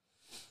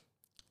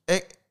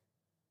 It,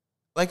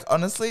 like,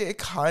 honestly, it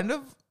kind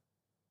of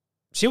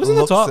She was in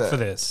the looks top it. for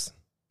this.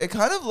 It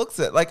kind of looks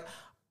it. Like,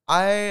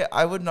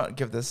 I would not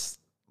give this,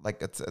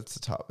 like, it's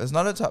a top. It's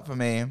not a top for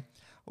me.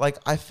 Like,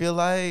 I feel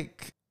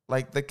like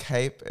the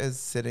cape is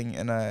sitting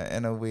in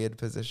a weird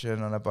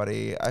position on her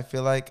body. I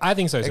feel like I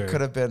think so too. it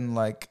could have been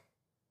like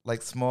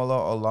smaller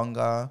or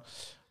longer.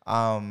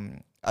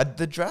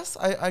 The dress,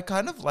 I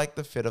kind of like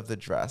the fit of the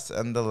dress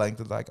and the length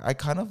of I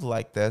kind of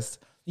like this.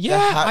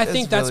 Yeah, I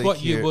think that's really what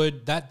cute. you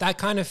would, that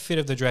kind of fit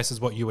of the dress is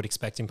what you would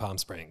expect in Palm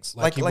Springs.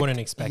 Like you wouldn't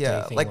expect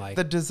anything like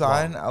the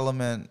design wrong.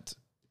 element,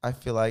 I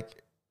feel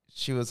like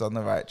she was on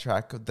the right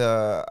track. What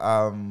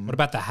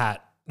about the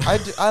hat?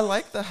 I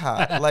like the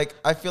hat. Like,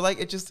 I feel like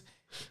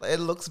it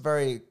looks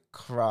very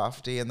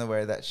crafty in the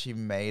way that she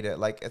made it.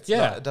 Like, it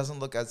doesn't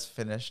look as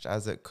finished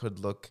as it could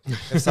look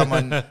if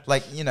someone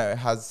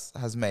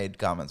has made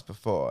garments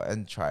before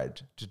and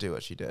tried to do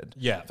what she did.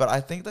 Yeah. But I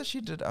think that she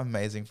did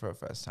amazing for her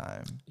first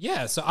time.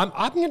 Yeah, so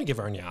I'm going to give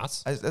her a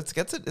nyas. It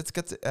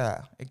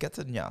gets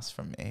a nyas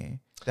from me.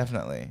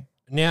 Definitely.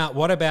 Now,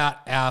 what about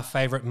our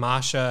favorite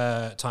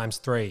Marsha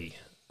 ×3?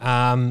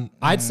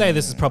 I'd say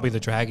this is probably the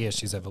draggiest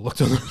she's ever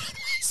looked on the runway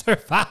so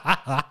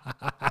far.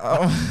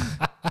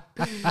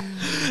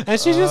 And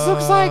she just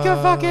looks like a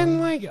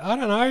fucking, I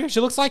don't know. She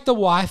looks like the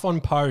wife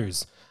on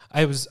Pose.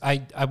 I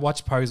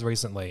watched Pose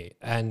recently,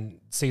 and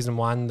season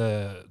 1,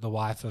 the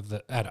wife of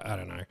the, I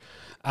don't know.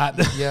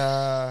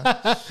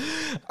 Yeah.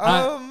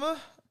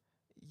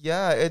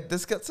 Yeah,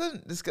 this gets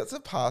a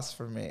pass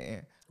for me.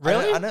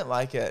 Really? I don't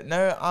like it.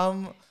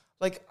 No,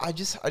 I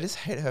just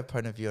hate her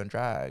point of view on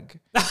drag.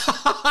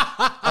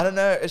 I don't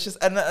know. It's just,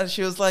 and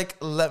she was like,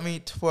 let me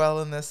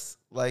twirl in this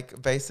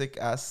like basic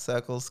ass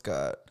circle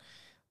skirt.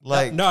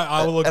 Like, no,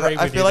 I will agree with you.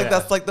 I feel like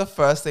that's like the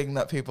first thing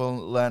that people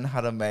learn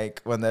how to make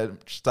when they're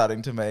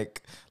starting to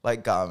make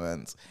like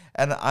garments.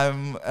 And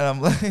I'm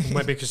like,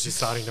 maybe because she's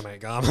starting to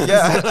make garments.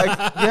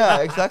 yeah,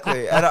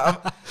 exactly. And I'm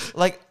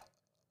like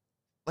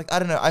I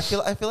don't know. I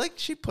feel like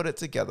she put it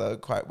together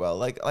quite well.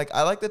 Like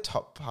I like the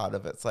top part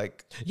of it. It's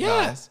like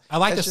nice. I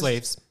like the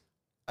sleeves.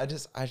 I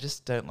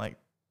just don't like.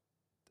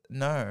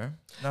 No.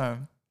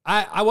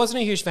 I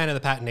wasn't a huge fan of the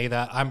pattern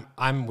either.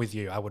 I'm with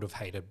you. I would have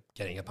hated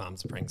getting a Palm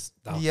Springs.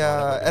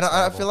 Yeah, and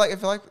I feel like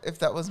if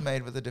that was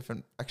made with a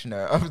different, actually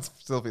no, I would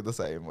still be the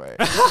same way.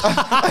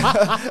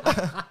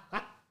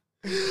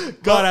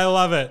 God, I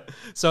love it.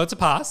 So it's a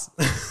pass.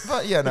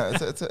 But yeah, no,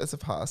 it's a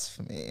pass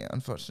for me,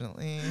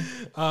 unfortunately.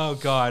 Oh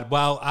God.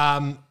 Well,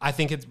 I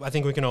think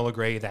we can all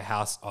agree the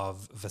House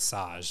of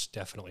Visage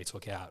definitely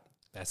took out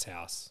Best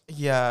House.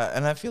 Yeah,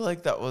 and I feel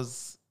like that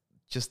was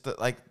just that,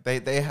 like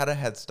they had a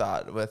head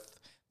start with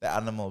the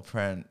animal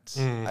print.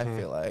 I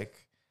feel like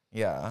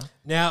Yeah.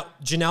 Now,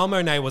 Janelle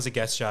Monáe was a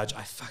guest judge.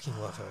 I fucking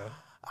love her.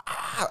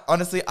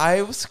 Honestly,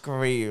 I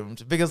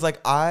screamed because like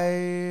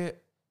I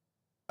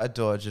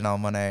adore Janelle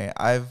Monáe.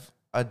 I've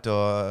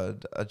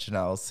adored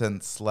Janelle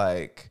since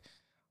like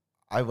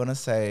I want to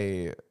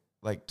say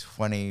like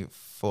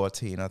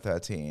 2014 or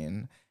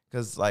 13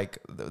 because like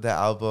the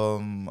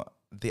album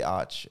The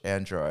Arch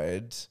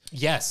Android.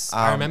 Yes,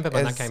 I remember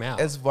when that came out.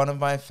 It's one of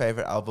my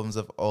favorite albums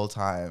of all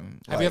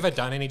time. Have you ever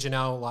done any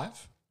Janelle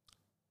live?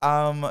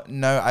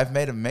 No, I've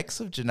made a mix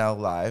of Janelle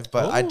live,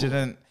 but I Ooh.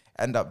 didn't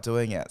end up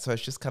doing it. So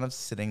it's just kind of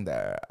sitting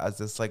there as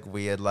this like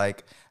weird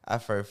like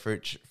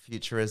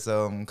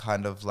Afrofuturism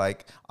kind of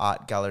like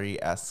art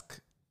gallery-esque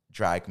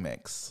drag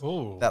mix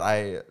Ooh. that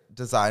I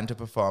designed to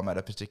perform at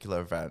a particular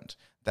event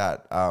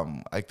that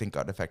I think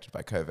got affected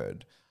by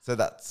COVID. So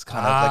that's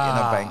kind of like in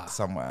a bank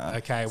somewhere.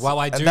 Okay. Well,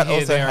 I do that hear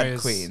also there had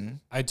is. Queen.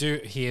 I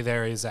do hear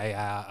there is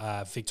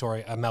a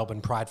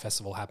Melbourne Pride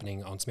Festival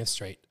happening on Smith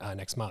Street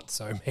next month.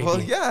 So maybe. Well,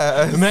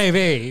 yeah,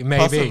 maybe.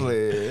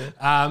 possibly.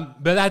 But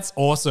that's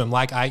awesome.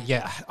 Like I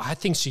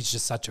think she's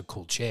just such a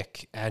cool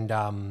chick,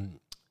 and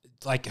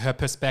like her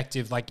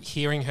perspective, like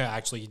hearing her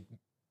actually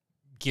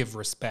give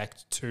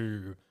respect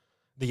to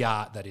the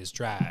art that is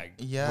drag,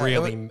 Yeah,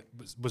 really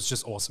was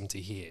just awesome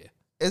to hear.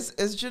 Is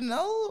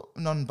Janelle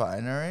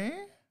non-binary?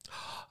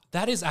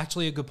 That is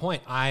actually a good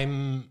point. I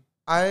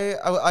kind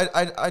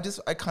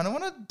of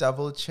want to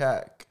double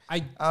check.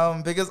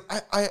 Because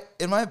I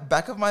in my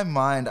back of my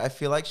mind, I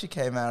feel like she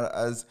came out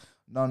as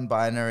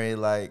non-binary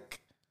like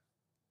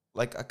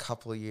a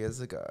couple of years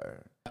ago.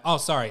 Oh,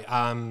 sorry.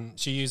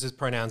 She uses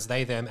pronouns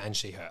they, them, and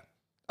she, her.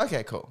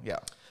 Okay, cool. Yeah.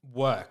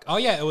 Work. Oh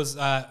yeah, it was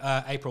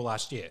April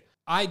last year.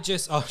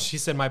 She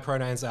said my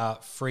pronouns are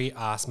free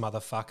ass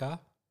motherfucker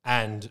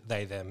and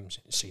they, them,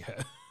 she,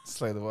 her.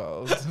 Slay the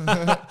world.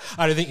 I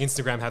don't think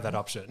Instagram had that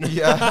option.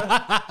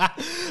 Yeah.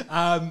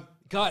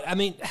 God, I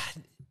mean,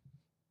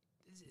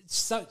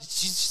 so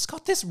she's just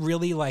got this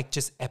really like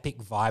just epic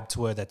vibe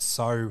to her that's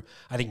so,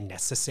 I think,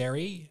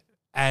 necessary.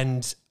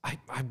 And I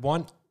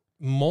want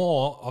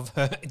more of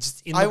her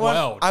just in the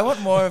world. I want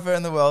more of her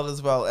in the world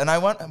as well. And I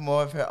want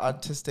more of her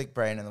artistic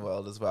brain in the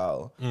world as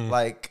well.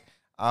 Like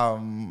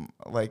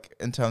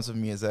in terms of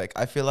music.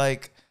 I feel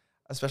like,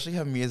 especially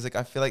her music,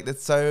 I feel like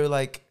it's so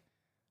like,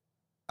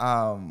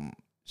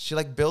 she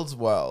like builds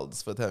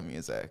worlds with her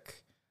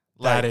music.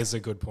 That is a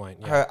good point.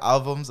 Yeah. Her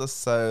albums are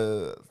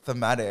so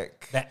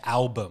thematic. They're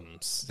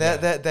albums.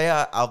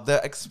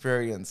 They're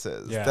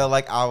experiences. Yeah. They're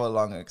like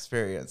hour-long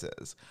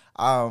experiences.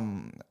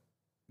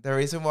 There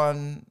isn't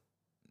one,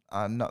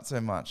 not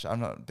so much. I'm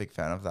not a big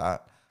fan of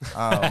that.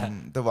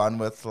 The one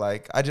with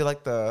like, I do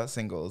like the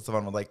singles. The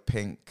one with like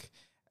Pink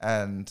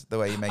and The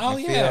Way You Make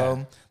Me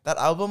Feel. That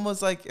album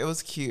was like, it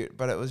was cute,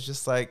 but it was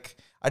just like,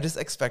 I just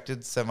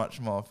expected so much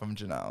more from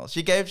Janelle.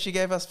 She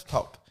gave us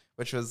Pop,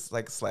 which was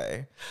like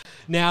slay.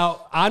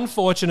 Now,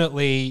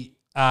 unfortunately,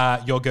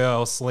 your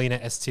girl Selena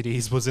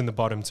Estidis was in the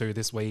bottom two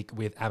this week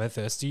with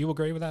Amethyst. Do you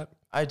agree with that?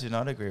 I do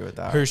not agree with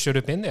that. Who should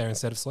have been there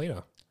instead of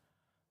Selena?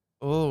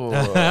 Ooh.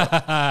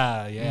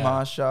 Yeah.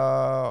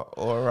 Marsha,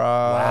 Aura.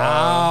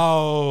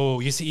 Wow.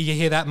 You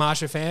hear that,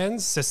 Marsha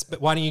fans?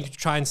 Why don't you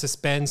try and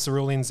suspend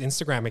Cerulean's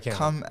Instagram account?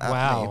 Come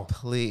at me,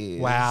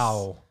 please.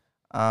 Wow.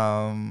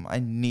 I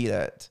need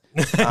it.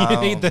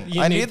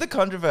 You need the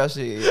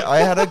controversy. I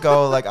had a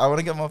goal, like I want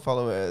to get more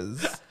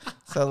followers.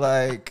 So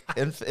like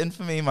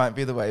infamy might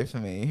be the way for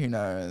me. Who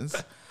knows?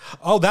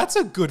 Oh, that's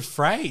a good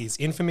phrase.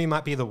 Infamy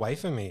might be the way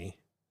for me.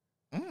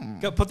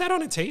 Go put that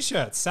on a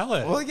t-shirt, sell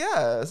it. Well,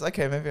 yes.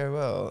 Okay, maybe I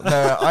will.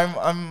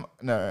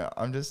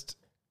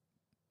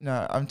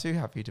 No, I'm too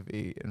happy to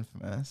be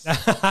infamous. No,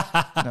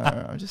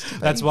 I'm just.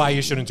 That's why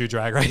you shouldn't do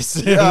Drag Race.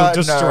 It'll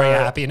destroy your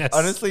happiness.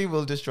 Honestly,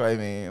 will destroy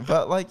me.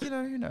 But like,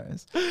 who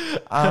knows?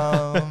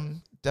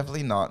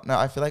 Definitely not. No,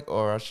 I feel like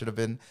Aura should have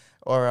been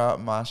Aura,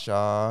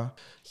 Marsha.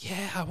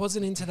 Yeah, I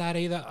wasn't into that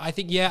either. I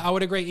think, I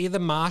would agree. Either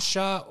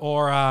Marsha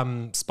or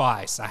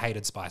Spice. I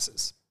hated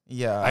Spices.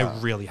 Yeah. I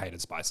really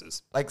hated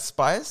Spices. Like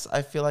Spice,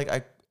 I feel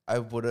like I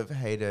would have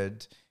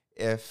hated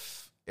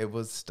if it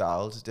was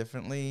styled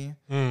differently.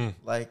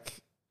 Like,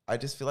 I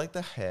just feel like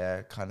the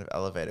hair kind of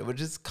elevated, which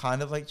is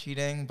kind of like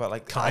cheating, but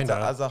like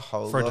as a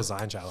whole for look, a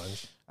design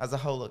challenge. As a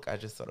whole look, I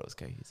just thought it was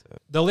cohesive.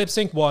 The lip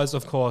sync was,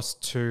 of course,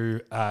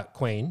 to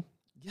Queen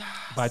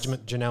by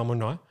Janelle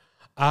Monáe.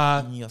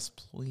 Yes,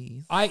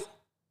 please.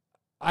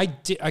 I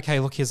did. Okay,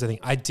 look, here's the thing.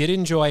 I did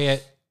enjoy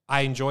it.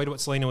 I enjoyed what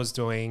Selena was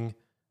doing.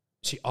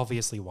 She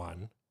obviously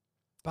won.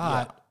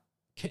 But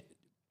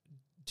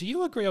do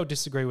you agree or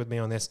disagree with me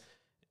on this?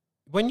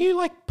 When you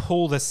like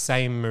pull the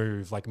same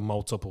move like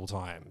multiple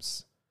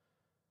times,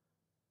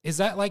 is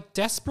that like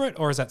desperate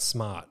or is that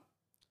smart?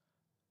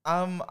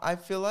 I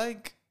feel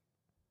like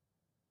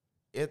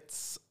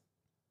it's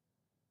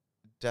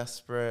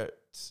desperate,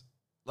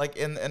 like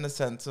in the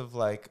sense of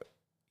like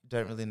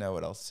don't really know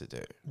what else to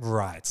do.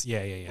 Right.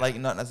 Yeah. Like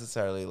not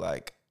necessarily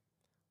like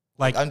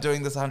I'm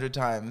doing this 100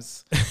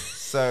 times,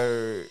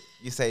 so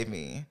you save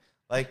me.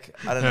 Like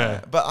I don't know,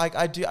 but like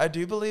I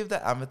do believe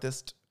that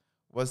Amethyst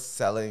was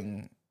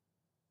selling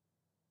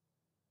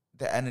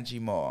the energy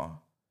more,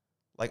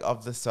 like,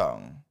 of the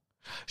song.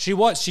 She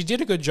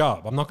did a good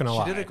job. I'm not going to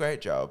lie. She did a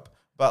great job.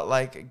 But,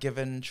 like,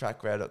 given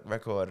track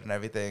record and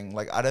everything,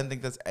 like, I don't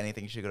think there's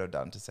anything she could have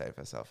done to save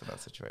herself in that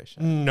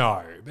situation.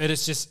 No, but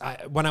it's just,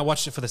 when I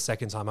watched it for the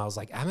second time, I was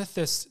like,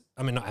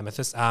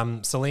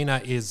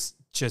 Selena is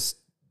just,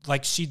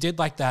 like, she did,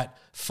 like, that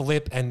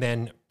flip and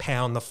then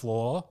pound the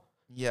floor.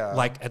 Yeah.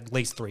 Like, at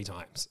least 3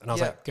 times. And I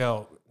was like,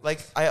 girl. Like,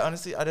 I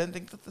don't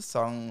think that the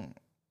song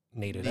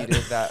needed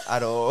that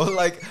at all.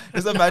 Like,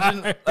 just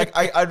imagine, like,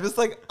 I'm just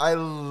like, I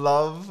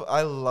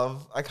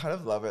kind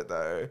of love it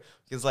though.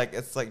 Because, like,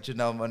 it's like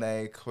Janelle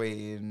Monáe,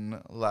 Queen,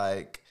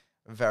 like,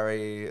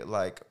 very,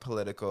 like,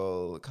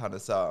 political kind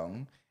of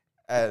song.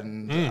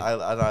 And I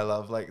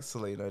love, like,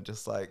 Selena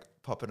just, like,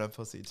 popping her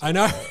pussy too. I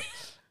know.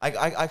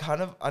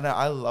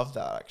 I love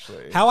that,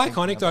 actually. How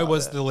iconic, though,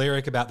 was the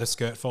lyric about the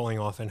skirt falling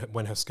off and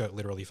when her skirt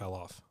literally fell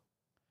off?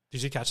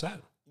 Did you catch that?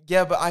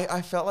 Yeah, but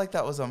I felt like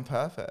that was on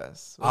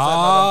purpose. Was that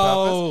not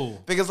on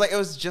purpose? Because, like, it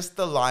was just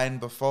the line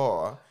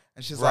before.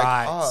 And she's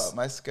like, oh,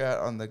 my skirt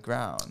on the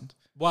ground.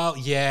 Well,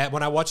 yeah,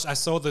 when I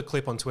saw the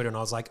clip on Twitter and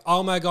I was like,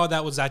 oh my God,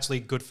 that was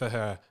actually good for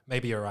her.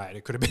 Maybe you're right.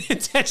 It could have been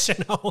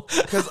intentional.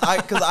 Because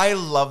I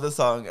love the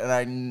song and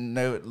I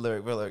know it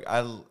lyric by lyric.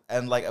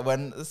 And, like,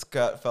 when the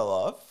skirt fell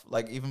off,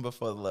 like, even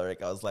before the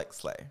lyric, I was like,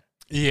 slay.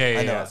 Yeah.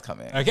 I know it's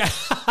coming. Okay.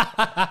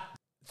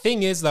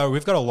 Thing is, though,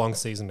 we've got a long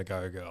season to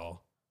go,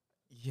 girl.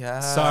 Yeah.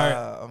 So,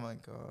 oh my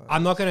God.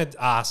 I'm not going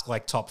to ask,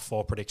 like, top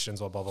 4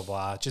 predictions or blah, blah,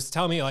 blah. Just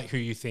tell me, like, who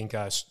you think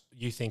are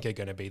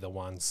going to be the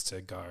ones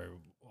to go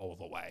all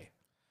the way.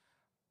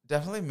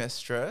 Definitely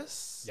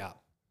Mistress. Yeah.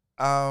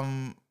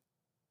 I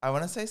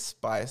want to say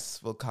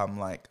Spice will come,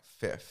 like,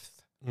 5th.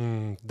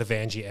 The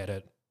Vanjie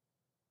edit.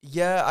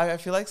 Yeah, I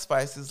feel like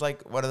Spice is,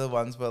 like, one of the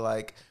ones where,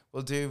 like,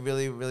 will do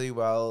really, really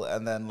well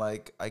and then,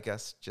 like, I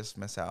guess just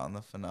miss out on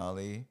the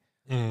finale.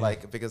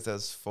 Like, because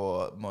there's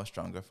 4 more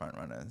stronger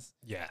frontrunners.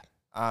 Yeah.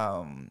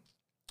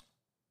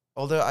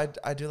 Although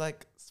I do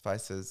like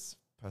Spice's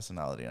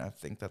personality and I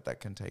think that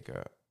can take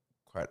her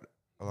quite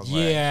a long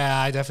way. Yeah,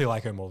 I definitely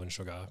like her more than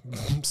Sugar.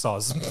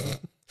 Soz.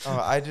 Oh,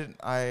 I don't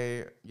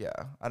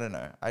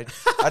know. I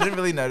didn't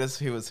really notice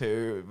who was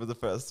who with the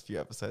first few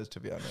episodes, to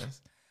be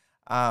honest.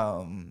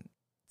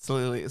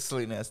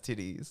 Selena's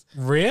titties.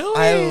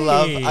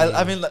 Really?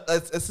 I mean,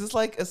 this is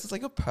like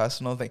a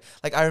personal thing.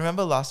 Like, I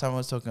remember last time I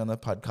was talking on the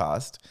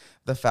podcast,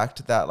 the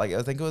fact that, like,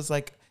 I think it was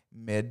like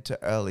mid to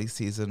early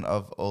season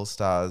of All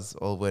Stars,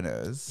 All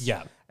Winners.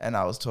 Yeah. And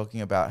I was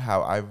talking about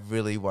how I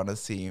really want to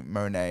see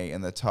Monet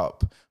in the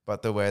top,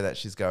 but the way that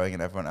she's going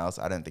and everyone else,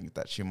 I don't think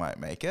that she might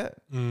make it.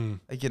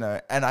 Like, you know,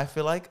 and I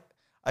feel like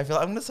I'm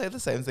going to say the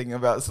same thing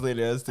about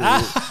Selena's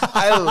titties.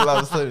 I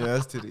love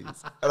Selena's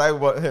titties, and I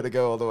want her to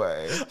go all the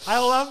way. I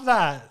love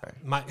that.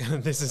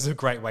 This is a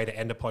great way to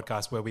end a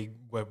podcast where we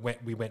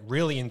went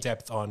really in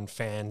depth on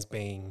fans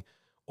being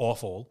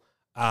awful.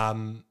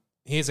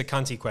 Here's a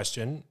cunty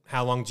question.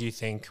 How long do you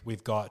think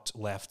we've got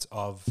left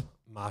of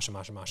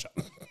Marsha?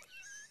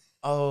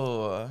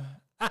 Oh,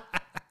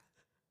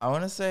 I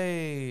want to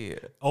say...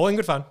 All in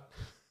good fun.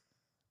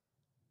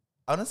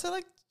 I want to say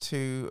like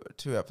two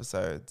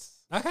episodes.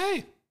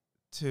 Okay.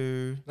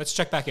 2. Let's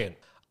check back in.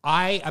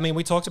 I mean,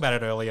 we talked about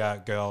it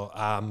earlier, girl,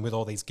 with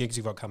all these gigs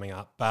you've got coming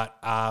up. But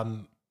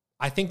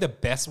I think the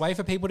best way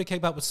for people to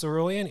keep up with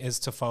Cerulean is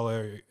to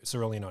follow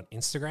Cerulean on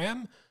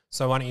Instagram.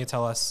 So why don't you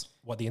tell us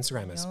what the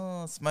Instagram is?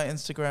 Yes, my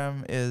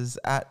Instagram is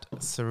at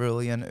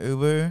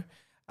CeruleanUwu.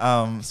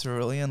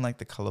 Cerulean like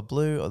the color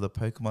blue or the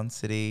Pokemon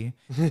City,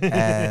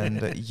 and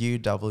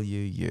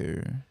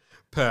UWU.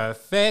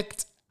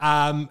 Perfect.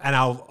 And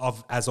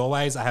as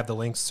always, I have the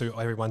links to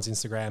everyone's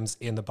Instagrams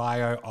in the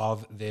bio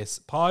of this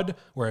pod,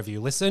 wherever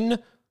you listen.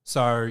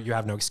 So you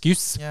have no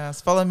excuse. Yes,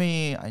 follow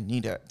me. I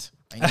need it.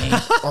 I need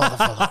all the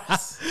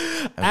followers.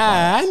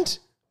 And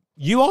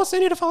you also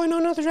need to follow No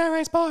Not the Drag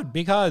Race Pod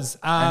because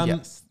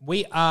yes.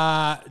 we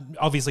are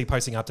obviously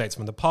posting updates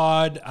from the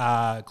pod,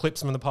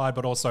 clips from the pod,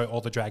 but also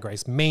all the Drag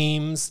Race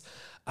memes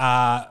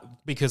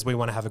because we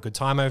want to have a good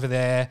time over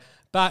there,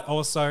 but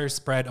also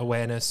spread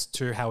awareness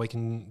to how we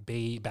can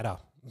be better.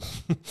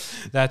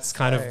 That's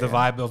kind of the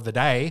vibe of the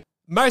day.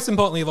 Most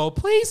importantly of all,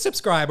 please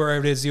subscribe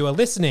wherever it is you are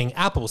listening.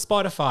 Apple,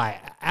 Spotify,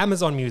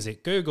 Amazon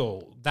Music,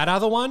 Google. That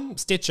other one,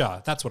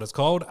 Stitcher. That's what it's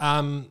called.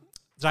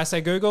 Did I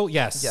say Google?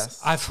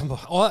 Yes.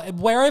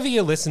 Wherever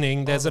you're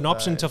listening, there's an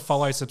option to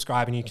follow,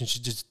 subscribe, and you can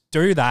just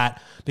do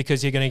that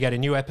because you're going to get a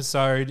new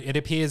episode. It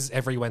appears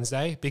every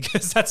Wednesday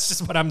because that's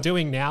just what I'm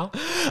doing now.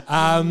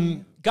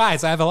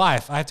 Guys, I have a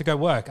life. I have to go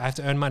work. I have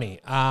to earn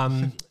money.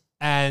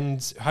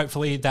 And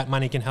hopefully that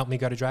money can help me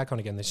go to DragCon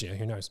again this year.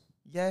 Who knows?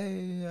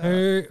 Yay.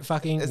 Who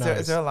fucking knows?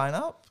 Is there a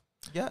lineup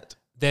yet?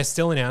 They're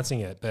still announcing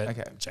it, but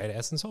okay. Jada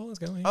Essence Hall is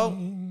going. Oh,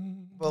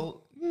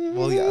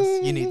 well,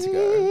 yes, you need to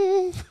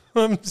go.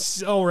 I'm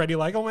already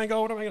like, oh my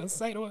God, what am I going to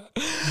say to her?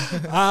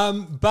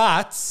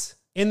 But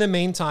in the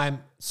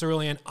meantime,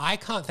 Cerulean, I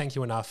can't thank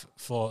you enough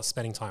for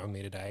spending time with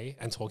me today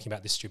and talking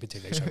about this stupid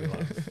TV show we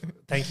love.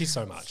 Thank you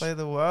so much. Slay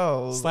the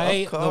world.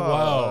 Slay the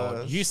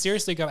world. You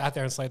seriously go out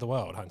there and slay the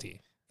world, Hunty.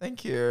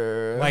 Thank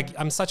you. Like,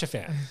 I'm such a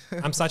fan.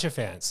 I'm such a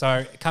fan.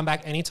 So come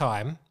back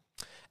anytime,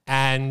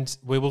 and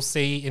we will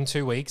see in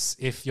 2 weeks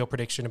if your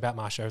prediction about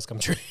Marsha has come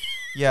true.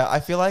 Yeah, I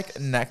feel like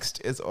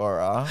next is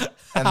Aura,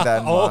 and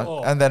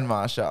then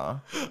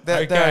Marsha.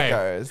 There Okay. it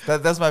goes.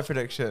 That's my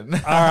prediction. All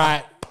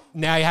right.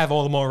 Now you have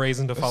all the more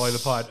reason to follow the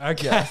pod.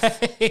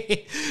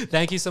 Okay.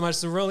 Thank you so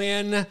much,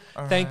 Cerulean.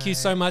 Thank you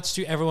so much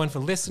to everyone for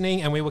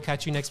listening, and we will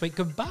catch you next week.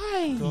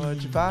 Goodbye.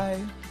 Good. Bye.